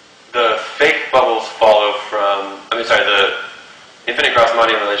 The fake bubbles follow from, the infinite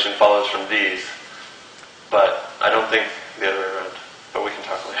Gauss-Riemannian relation follows from these, but I don't think the other way around, but we can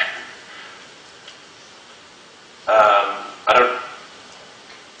talk later. I don't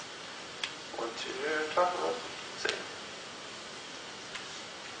want to talk about it.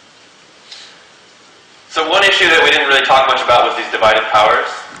 So one issue that we didn't really talk much about was these divided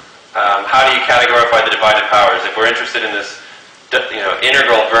powers. How do you categorify the divided powers? If we're interested in this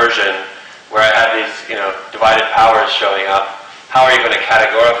integral version where I have these divided powers showing up, how are you going to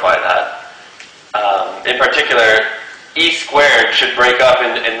categorify that? In particular, E squared should break up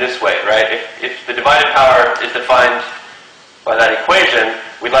in this way, right? If the divided power is defined by that equation,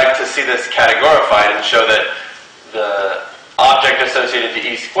 we'd like to see this categorified and show that the object associated to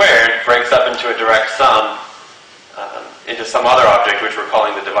E squared breaks up into a direct sum into some other object, which we're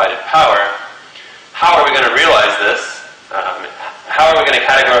calling the divided power. How are we going to realize this? How are we going to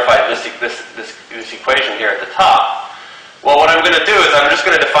categorify this equation here at the top? Well, what I'm going to do is I'm just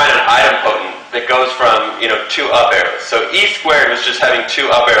going to define an idempotent that goes from 2 up arrows. So E squared was just having 2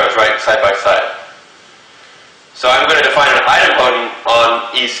 up arrows right side by side. So I'm going to define an idempotent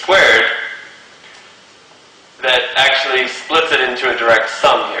on E squared that actually splits it into a direct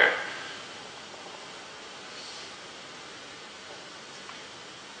sum here.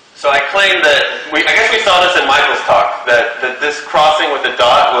 So I claim that, I guess we saw this in Michael's talk, that this crossing with the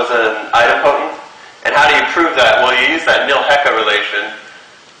dot was an idempotent. And how do you prove that? Well, you use that nil-Hecke relation.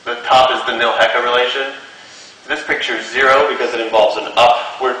 The top is the nil-Hecke relation. This picture is 0 because it involves an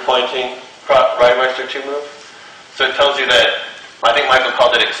upward pointing Reidemeister-2 move. So it tells you that, I think Michael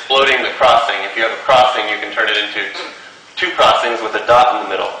called it exploding the crossing. If you have a crossing, you can turn it into 2 crossings with a dot in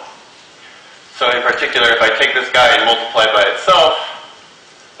the middle. So in particular, if I take this guy and multiply by itself,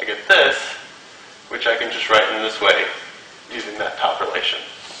 I get this, which I can just write in this way using that top relation.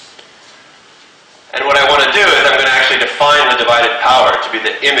 And what I want to do is I'm going to actually define the divided power to be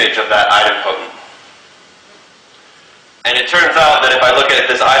the image of that idempotent. And it turns out that if I look at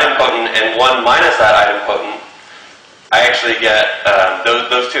this idempotent and 1 minus that idempotent, I actually get,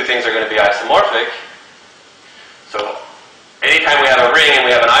 those 2 things are going to be isomorphic. So anytime we have a ring and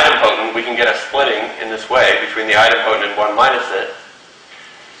we have an idempotent, we can get a splitting in this way between the idempotent and 1 minus it.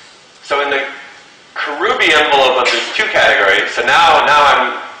 So in the Karoubi envelope of this 2 category, so now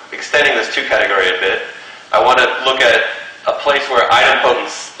I'm extending this 2 category a bit, I want to look at a place where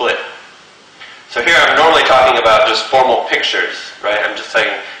idempotents split. So here I'm normally talking about just formal pictures, right? I'm just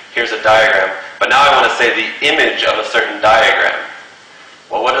saying, here's a diagram. But now I want to say the image of a certain diagram.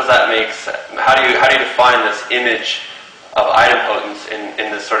 Well, what does that make? How do you define this image of idempotents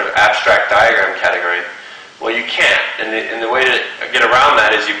in this sort of abstract diagram category? Well, you can't. And the way to get around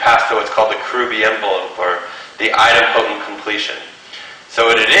that is you pass to what's called the Karoubi envelope, or the idempotent completion. So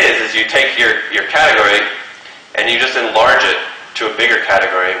what it is you take your category and you just enlarge it to to a bigger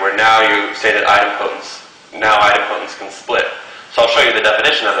category where now you say that idempotents can split. So I'll show you the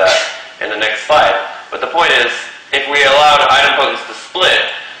definition of that in the next slide. But the point is, if we allowed idempotents to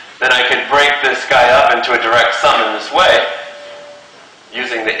split, then I could break this guy up into a direct sum in this way,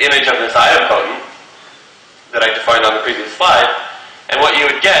 using the image of this idempotent that I defined on the previous slide. And what you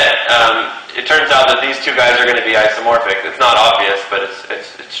would get, it turns out that these two guys are going to be isomorphic. It's not obvious, but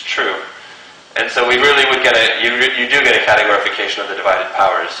it's true. And so we really would get you do get a categorification of the divided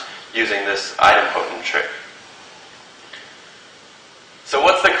powers using this idempotent trick. So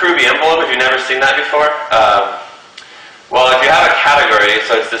what's the Karoubi envelope? Have you never seen that before? Well, if you have a category,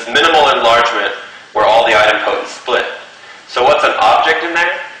 so it's this minimal enlargement where all the idempotents split. So what's an object in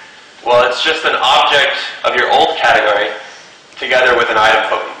there? Well, it's just an object of your old category together with an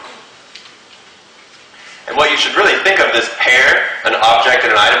idempotent. And what you should really think of this pair, an object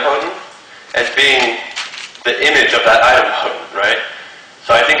and an idempotent, as being the image of that idempotent, right?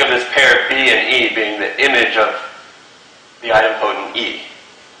 So I think of this pair B and E being the image of the idempotent E.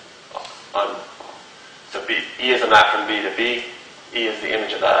 So E is a map from B to B. E is the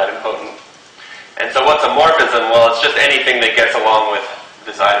image of that idempotent. And so what's a morphism? Well, it's just anything that gets along with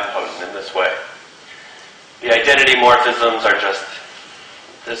this idempotent in this way. The identity morphisms are just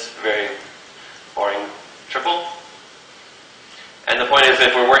this very boring triple. And the point is,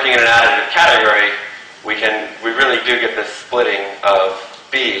 if we're working in an additive category, we really do get this splitting of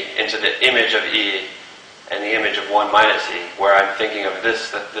B into the image of E and the image of 1 minus E, where I'm thinking of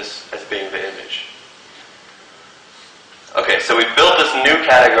this as being the image. Okay, so we built this new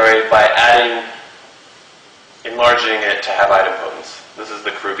category by enlarging it to have idempotents. This is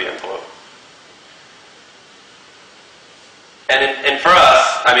the Karoubi envelope. And for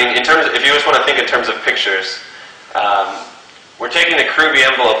us, I mean, if you just want to think in terms of pictures, we're taking the Karoubi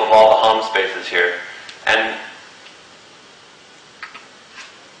envelope of all the Helm spaces here, and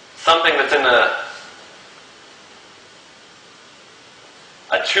something that's in a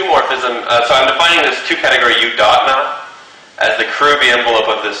two-morphism, so I'm defining this two-category U dot now as the Karoubi envelope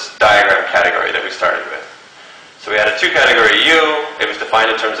of this diagram category that we started with. So we had a two-category U, it was defined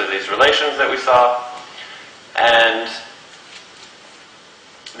in terms of these relations that we saw, and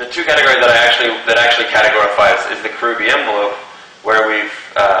the two-category that actually categorifies is the Karoubi envelope, where we've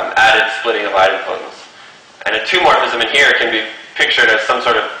added splitting of idempotents. And a two-morphism in here can be pictured as some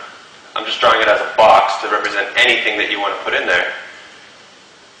sort of, I'm just drawing it as a box to represent anything that you want to put in there,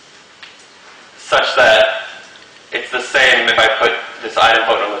 such that it's the same if I put this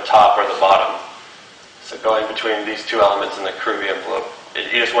idempotent on the top or the bottom. So going between these two elements in the Karoubi envelope,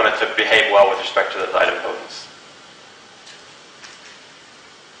 you just want it to behave well with respect to those idempotents.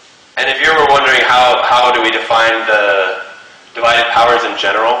 And if you were wondering how do we define the divided powers in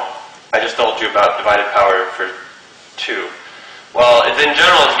general, I just told you about divided power for 2. Well, in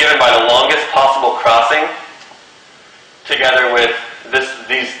general, it's given by the longest possible crossing together with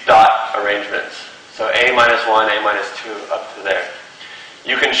these dot arrangements. So A minus 1, A minus 2, up to there.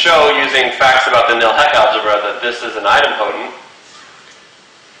 You can show using facts about the nil-Heck algebra that this is an idempotent,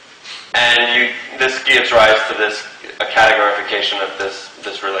 and this gives rise to a categorification of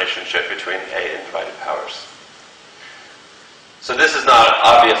this relationship between A and divided powers. So this is not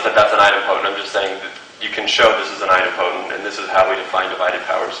obvious that that's an idempotent. I'm just saying that you can show this is an idempotent, and this is how we define divided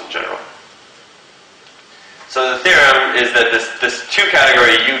powers in general. So the theorem is that this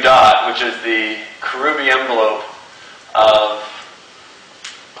two-category U dot, which is the Karoubi envelope of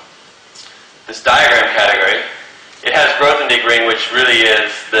this diagram category, it has growth integring, which really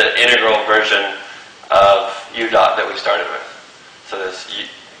is the integral version of U dot that we started with. So this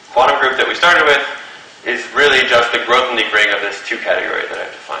quantum group that we started with is really just the growth integring of this two-category that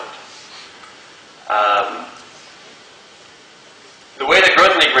I've defined. The way that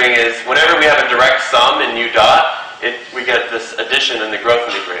growth integring is, whenever we have a direct sum in U dot, we get this addition in the growth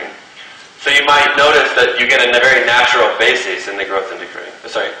integring. So you might notice that you get a very natural basis in the growth integring.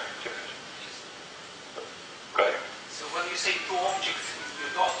 Sorry. Go ahead. So when you say two objects in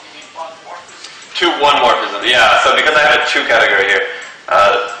U dot, you mean one morphism? One morphism, yeah. So because I have a two category here,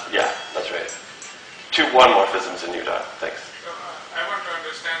 yeah, that's right. One morphisms in U dot. Thanks. So I want to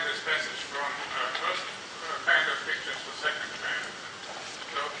understand this passage from first kind of pictures to second kind.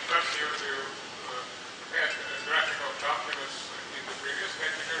 So first you had graphical calculus in the previous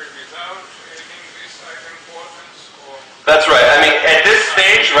category without adding this idempotent, or? That's right. I mean, at this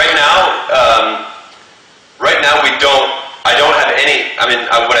stage, right now I don't have any. I mean,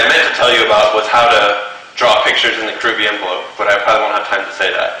 what I meant to tell you about was how to draw pictures in the Karoubi envelope, but I probably won't have time to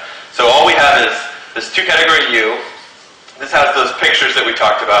say that. So all we have is this two-category U. This has those pictures that we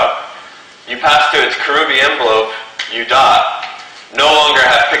talked about. You pass to its Karoubi envelope, U dot, no longer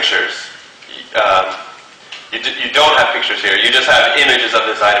have pictures. You don't have pictures here. You just have images of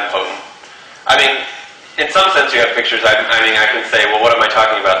this idempotent. I mean, in some sense you have pictures. I mean, I can say, well, what am I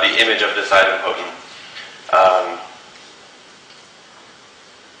talking about? The image of this idempotent.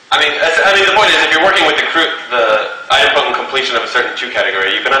 I mean, the point is, if you're working with the idempotent completion of a certain 2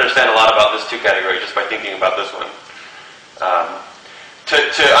 category, you can understand a lot about this 2 category just by thinking about this one.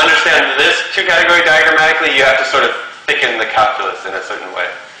 To understand this 2 category diagrammatically, you have to sort of thicken the calculus in a certain way.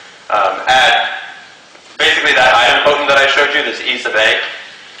 Add basically that idempotent that I showed you, this E sub A.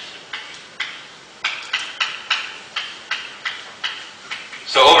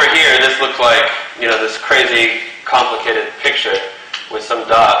 So over here, this looks like, you know, this crazy, complicated picture with some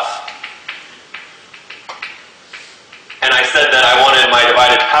dots. And I said that I wanted my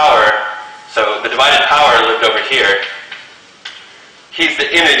divided power, so the divided power lived over here. He's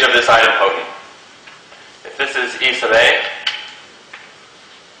the image of this idempotent. If this is E sub A,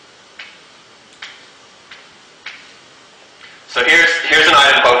 so here's an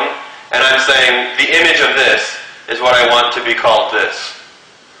idempotent, and I'm saying the image of this is what I want to be called this.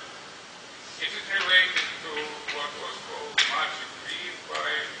 Is it related to what was called magic weave by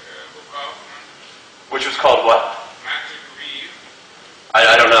Khovanov? Which was called what? Magic weave.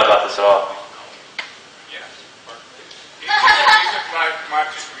 I don't know about this at all. Yes. Is it like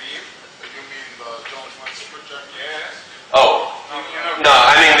magic weave? You mean the Jones-Wentz project? Yes. Oh. No,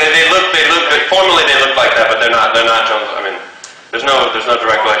 I mean they look formally they look like that, but they're not Jones. I mean, there's no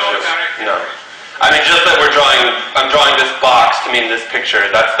direct relationship. No. I mean, just that I'm drawing this box to mean this picture.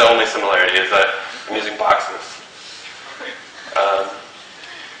 That's the only similarity, is that I'm using boxes.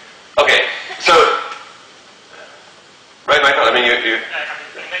 Okay, so, right, Michael? I mean, you in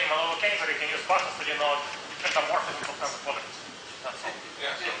lower case, you can use boxes to denote different morphisms of the products. That's all.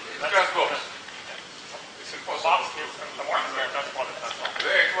 Yes. It's just box. It's impossible. Box is the morphism of that product. That's all.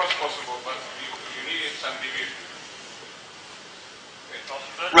 There it was possible, but you needed some division.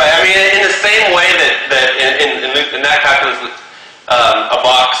 right. I mean, in the same way that in that calculus, a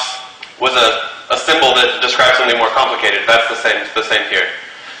box was a symbol that describes something more complicated. That's the same here.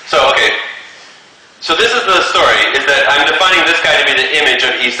 So okay. So this is the story: is that I'm defining this guy to be the image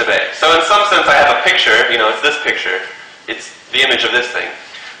of E sub A. So in some sense, I have a picture. You know, it's this picture. It's the image of this thing.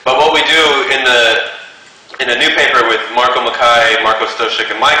 But what we do in the new paper with Marco Mackaay, Marco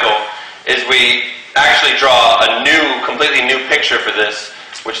Stosic, and Michael is we actually draw a completely new picture for this,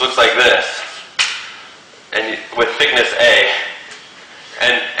 which looks like this, and with thickness A.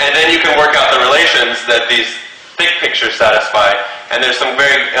 And then you can work out the relations that these thick pictures satisfy, and there's some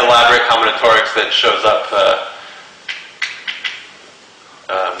very elaborate combinatorics that shows up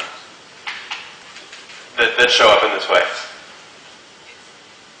that show up in this way.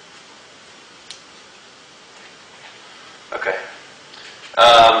 Okay.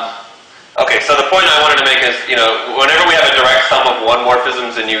 Okay, so the point I wanted to make is, you know, whenever we have a direct sum of one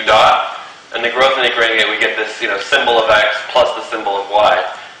morphisms in U dot, in the Grothendieck ring, we get this, you know, symbol of X plus the symbol of Y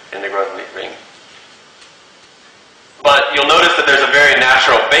in the Grothendieck ring. But you'll notice that there's a very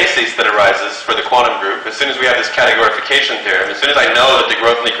natural basis that arises for the quantum group. As soon as we have this categorification theorem, as soon as I know that the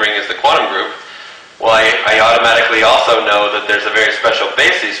Grothendieck ring is the quantum group, well, I automatically also know that there's a very special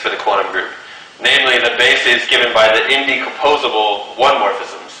basis for the quantum group. Namely, the basis given by the indecomposable one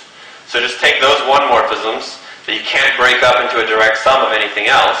morphisms. So just take those one morphisms that you can't break up into a direct sum of anything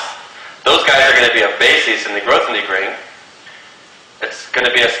else. Those guys are going to be a basis in the Grothendieck ring. It's going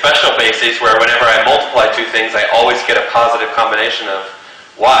to be a special basis where whenever I multiply two things, I always get a positive combination of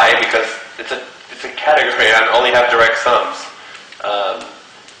Y, because it's a category. I only have direct sums.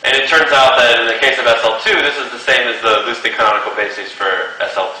 And it turns out that in the case of SL2, this is the same as the Lusztig canonical basis for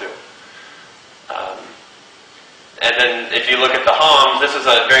SL2. And then if you look at the Homs, this is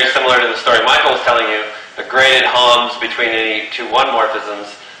very similar to the story Michael was telling you. The graded Homs between any two one morphisms,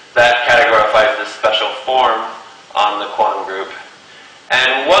 that categorifies this special form on the quantum group.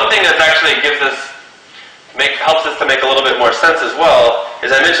 And one thing that actually helps us to make a little bit more sense as well is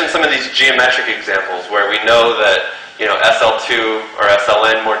I mentioned some of these geometric examples where we know that, you know, SL2 or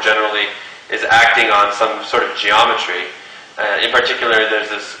SLN more generally is acting on some sort of geometry. In particular, there's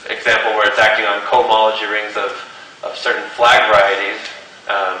this example where it's acting on cohomology rings of certain flag varieties.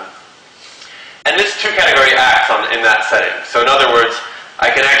 And this two-category acts in that setting. So in other words, I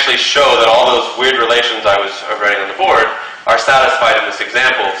can actually show that all those weird relations I was writing on the board are satisfied in this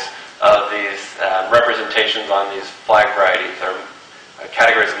examples of these representations on these flag varieties, or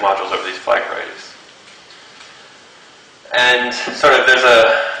categories of modules over these flag varieties. And sort of there's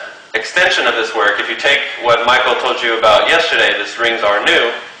a extension of this work. If you take what Michael told you about yesterday, this rings are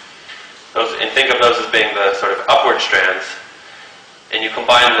new, and think of those as being the sort of upward strands, and you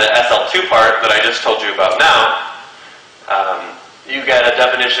combine the SL2 part that I just told you about now, you get a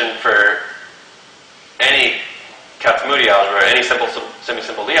definition for any Karoubi algebra, any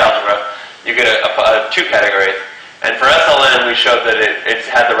semi-simple Lie algebra, you get a 2 category. And for SLN, we showed that it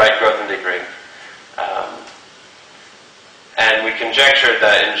had the right growth and degree. And we conjectured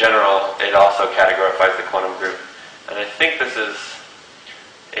that in general, it also categorifies the quantum group. And I think this is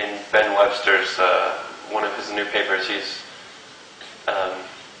in Ben Webster's, one of his new papers, he's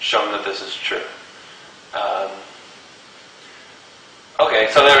shown that this is true. Okay,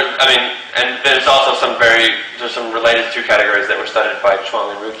 so and there's also there's some related 2 categories that were studied by Chuang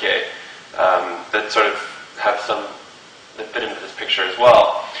and Ruquier that sort of have that fit into this picture as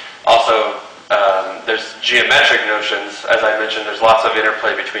well. Also, there's geometric notions. As I mentioned, there's lots of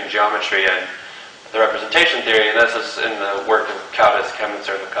interplay between geometry and the representation theory, and this is in the work of Kaudas,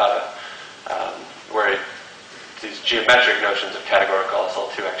 Kemnitzer, and Makata, where these geometric notions of categorical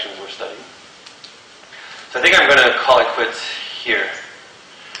SL2 actions were studied. So I think I'm going to call it quits here.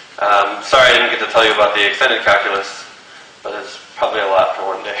 Sorry I didn't get to tell you about the extended calculus, but it's probably a lot for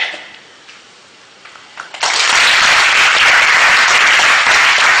one day.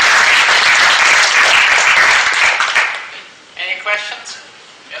 Any questions?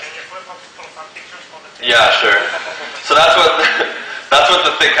 Yes. Can you flip up some pictures for the Yeah, sure. So that's what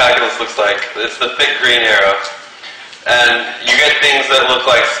the thick calculus looks like. It's the thick green arrow. And you get things that look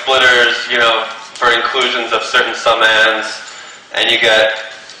like splitters, for inclusions of certain summands, and you get,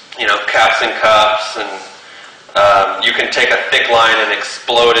 caps and cups, and you can take a thick line and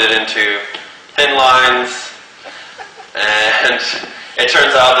explode it into thin lines. And it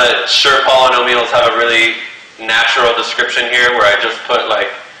turns out that sure polynomials have a really natural description here, where I just put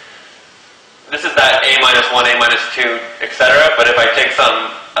this is that a minus 1, a minus 2, etc. But if I take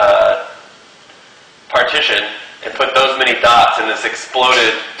some partition and put those many dots in this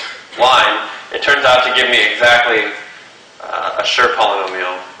exploded line, it turns out to give me exactly a sure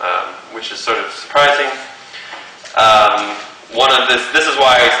polynomial, which is sort of surprising. This is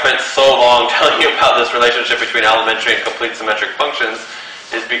why I spent so long telling you about this relationship between elementary and complete symmetric functions,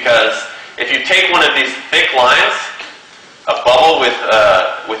 is because if you take one of these thick lines, a bubble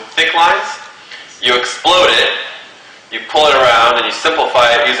with thick lines, you explode it, you pull it around, and you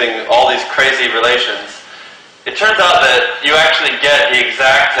simplify it using all these crazy relations. It turns out that you actually get the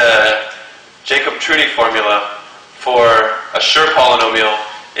exact Jacob-Trudy formula for a sure polynomial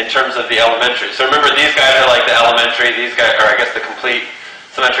in terms of the elementary. So remember, these guys are like the elementary, these guys are, I guess, the complete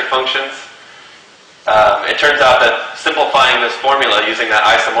symmetric functions. It turns out that simplifying this formula using that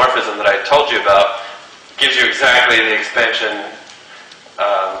isomorphism that I told you about gives you exactly the expansion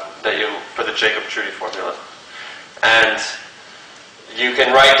for the Jacob-Trudy formula. And you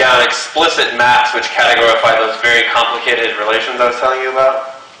can write down explicit maps which categorify those very complicated relations I was telling you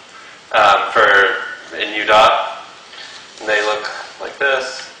about in U dot. And they look like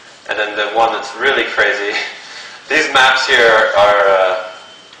this. And then the one that's really crazy, these maps here are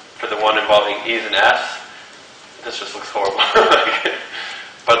for the one involving E's and F's. This just looks horrible.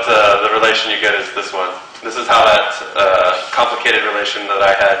 But the relation you get is this one. This is how that complicated relation that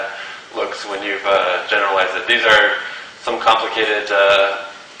I had looks when you've generalized it. These are some complicated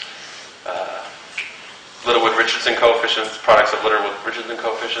Littlewood-Richardson coefficients, products of Littlewood-Richardson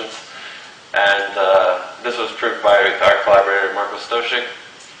coefficients. And this was proved by our collaborator, Marco Stosic.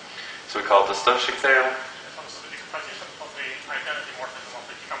 So we call it the Stosic theorem. So the decomposition of the identity morphism of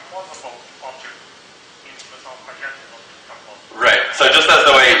the decomposable object into the self-conjectured of the decomposable. Right. So just as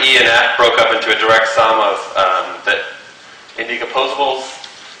the way E and F broke up into a direct sum of the indecomposables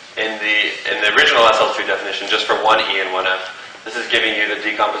in the original SL2 definition, just for one E and one F, this is giving you the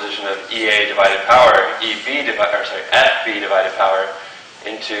decomposition of EA divided power, FB divided power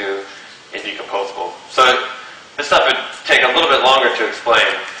into indecomposable. So this stuff would take a little bit longer to explain,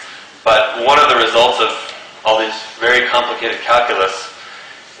 but one of the results of all these very complicated calculus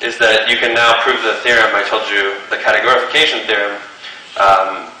is that you can now prove the theorem I told you, the categorification theorem,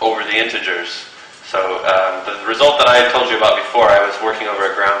 over the integers. So the result that I told you about before, I was working over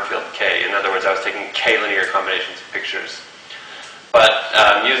a ground field K. In other words, I was taking K linear combinations of pictures. But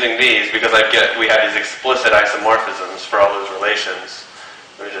using these, because we have these explicit isomorphisms for all those relations,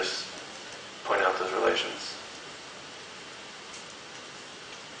 let me just point out those relations.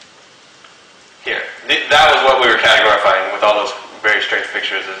 Here. That was what we were categorifying with all those very strange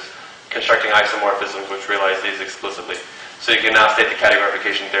pictures, is constructing isomorphisms which realize these explicitly. So you can now state the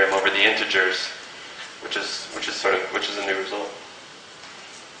categorification theorem over the integers, which is a new result.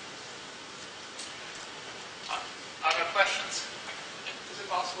 Other questions? Is it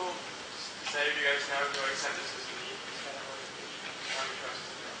possible to say if you guys know to what extent this is unique, this categorification?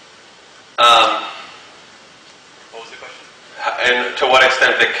 What was the question? And to what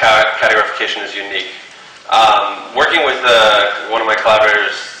extent the categorification is unique. Working with one of my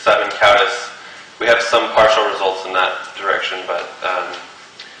collaborators, Seven Coutis, we have some partial results in that direction, but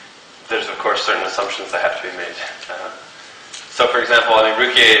there's of course certain assumptions that have to be made. So for example,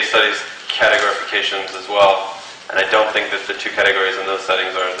 Ruquier studies categorifications as well, and I don't think that the two categories in those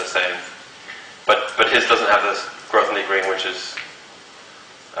settings are the same. But his doesn't have this growth-unique ring, which is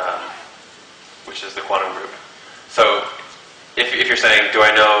the quantum group. So if you're saying, do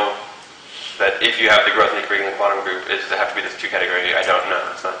I know that if you have the growth-unique ring in the quantum group, does it have to be this two category? I don't know.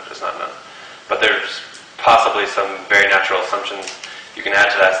 It's not known. But there's possibly some very natural assumptions you can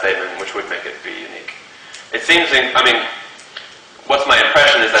add to that statement, which would make it be unique. It seems, what's my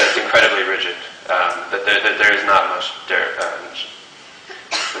impression is that it's incredibly rigid. That there is not much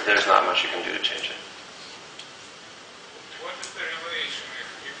there's not much you can do to change it. What is the relation,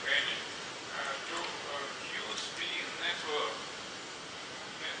 if any, to QSP networks?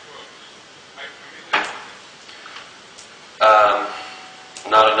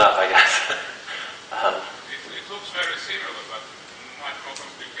 Not enough, I guess. It looks very similar, but much more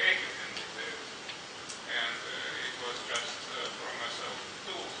complicated in detail. And it was just from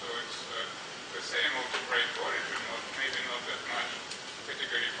SL2, so it's the same algebraic origin, maybe not that much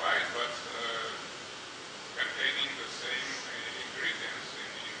categorified, but containing the same ingredients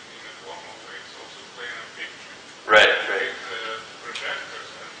in a formal way. It's also planar picture. Right. With projectors,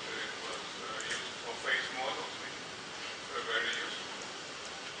 and it was used for phase models, which were very useful.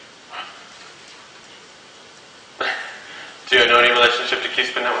 Do you know any relationship to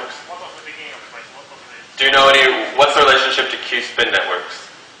Q-spin networks? What was the beginning of the question? Do you know what's the relationship to Q-spin networks?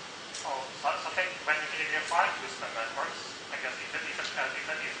 So I think when you categorify Q-spin networks, I guess if it has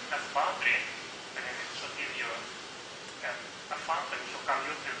a boundary, then it should give you a function which will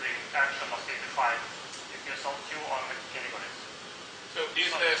commute with the action of simplify if you solve Q on the categories. So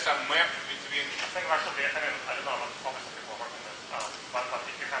is there some map between... I think there should be, I don't know what obviously people are working with, but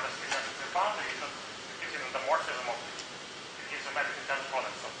if you have a specific boundary, it gives you the morphism of magic intelligent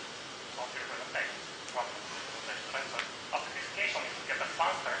products of software representation. Right? So optimization is to get a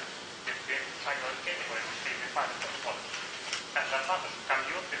faster between triangular categories which can be defined as topology. And that function should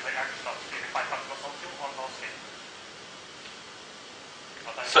commute with the action of simplified functional solve on those categories.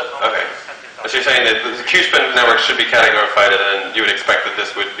 Okay. So you're saying that the Q-spin network should be categorified, and then you would expect that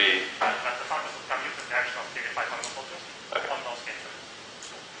this would be... That the function should commute with the action of simplified functional solve on those categories.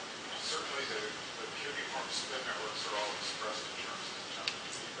 Certainly the uniform spin networks are all expressed in terms of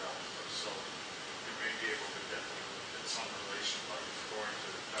determinant p-values, so you may be able to get some relation by going to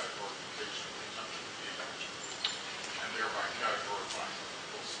the categorification of determinant p-values, and thereby categorifying the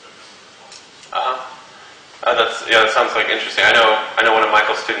full spin network. that sounds like interesting. I know one of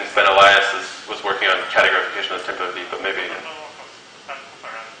Michael's students, Ben Elias, was working on categorification of tempo V, but maybe...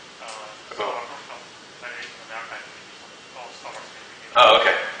 Oh,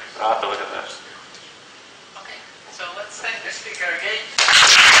 okay. I'll have to look at that. Okay, so let's thank the speaker again.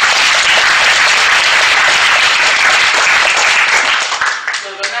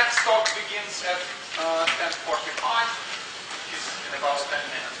 So the next talk begins at 10:45, which is in about 10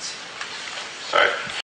 minutes.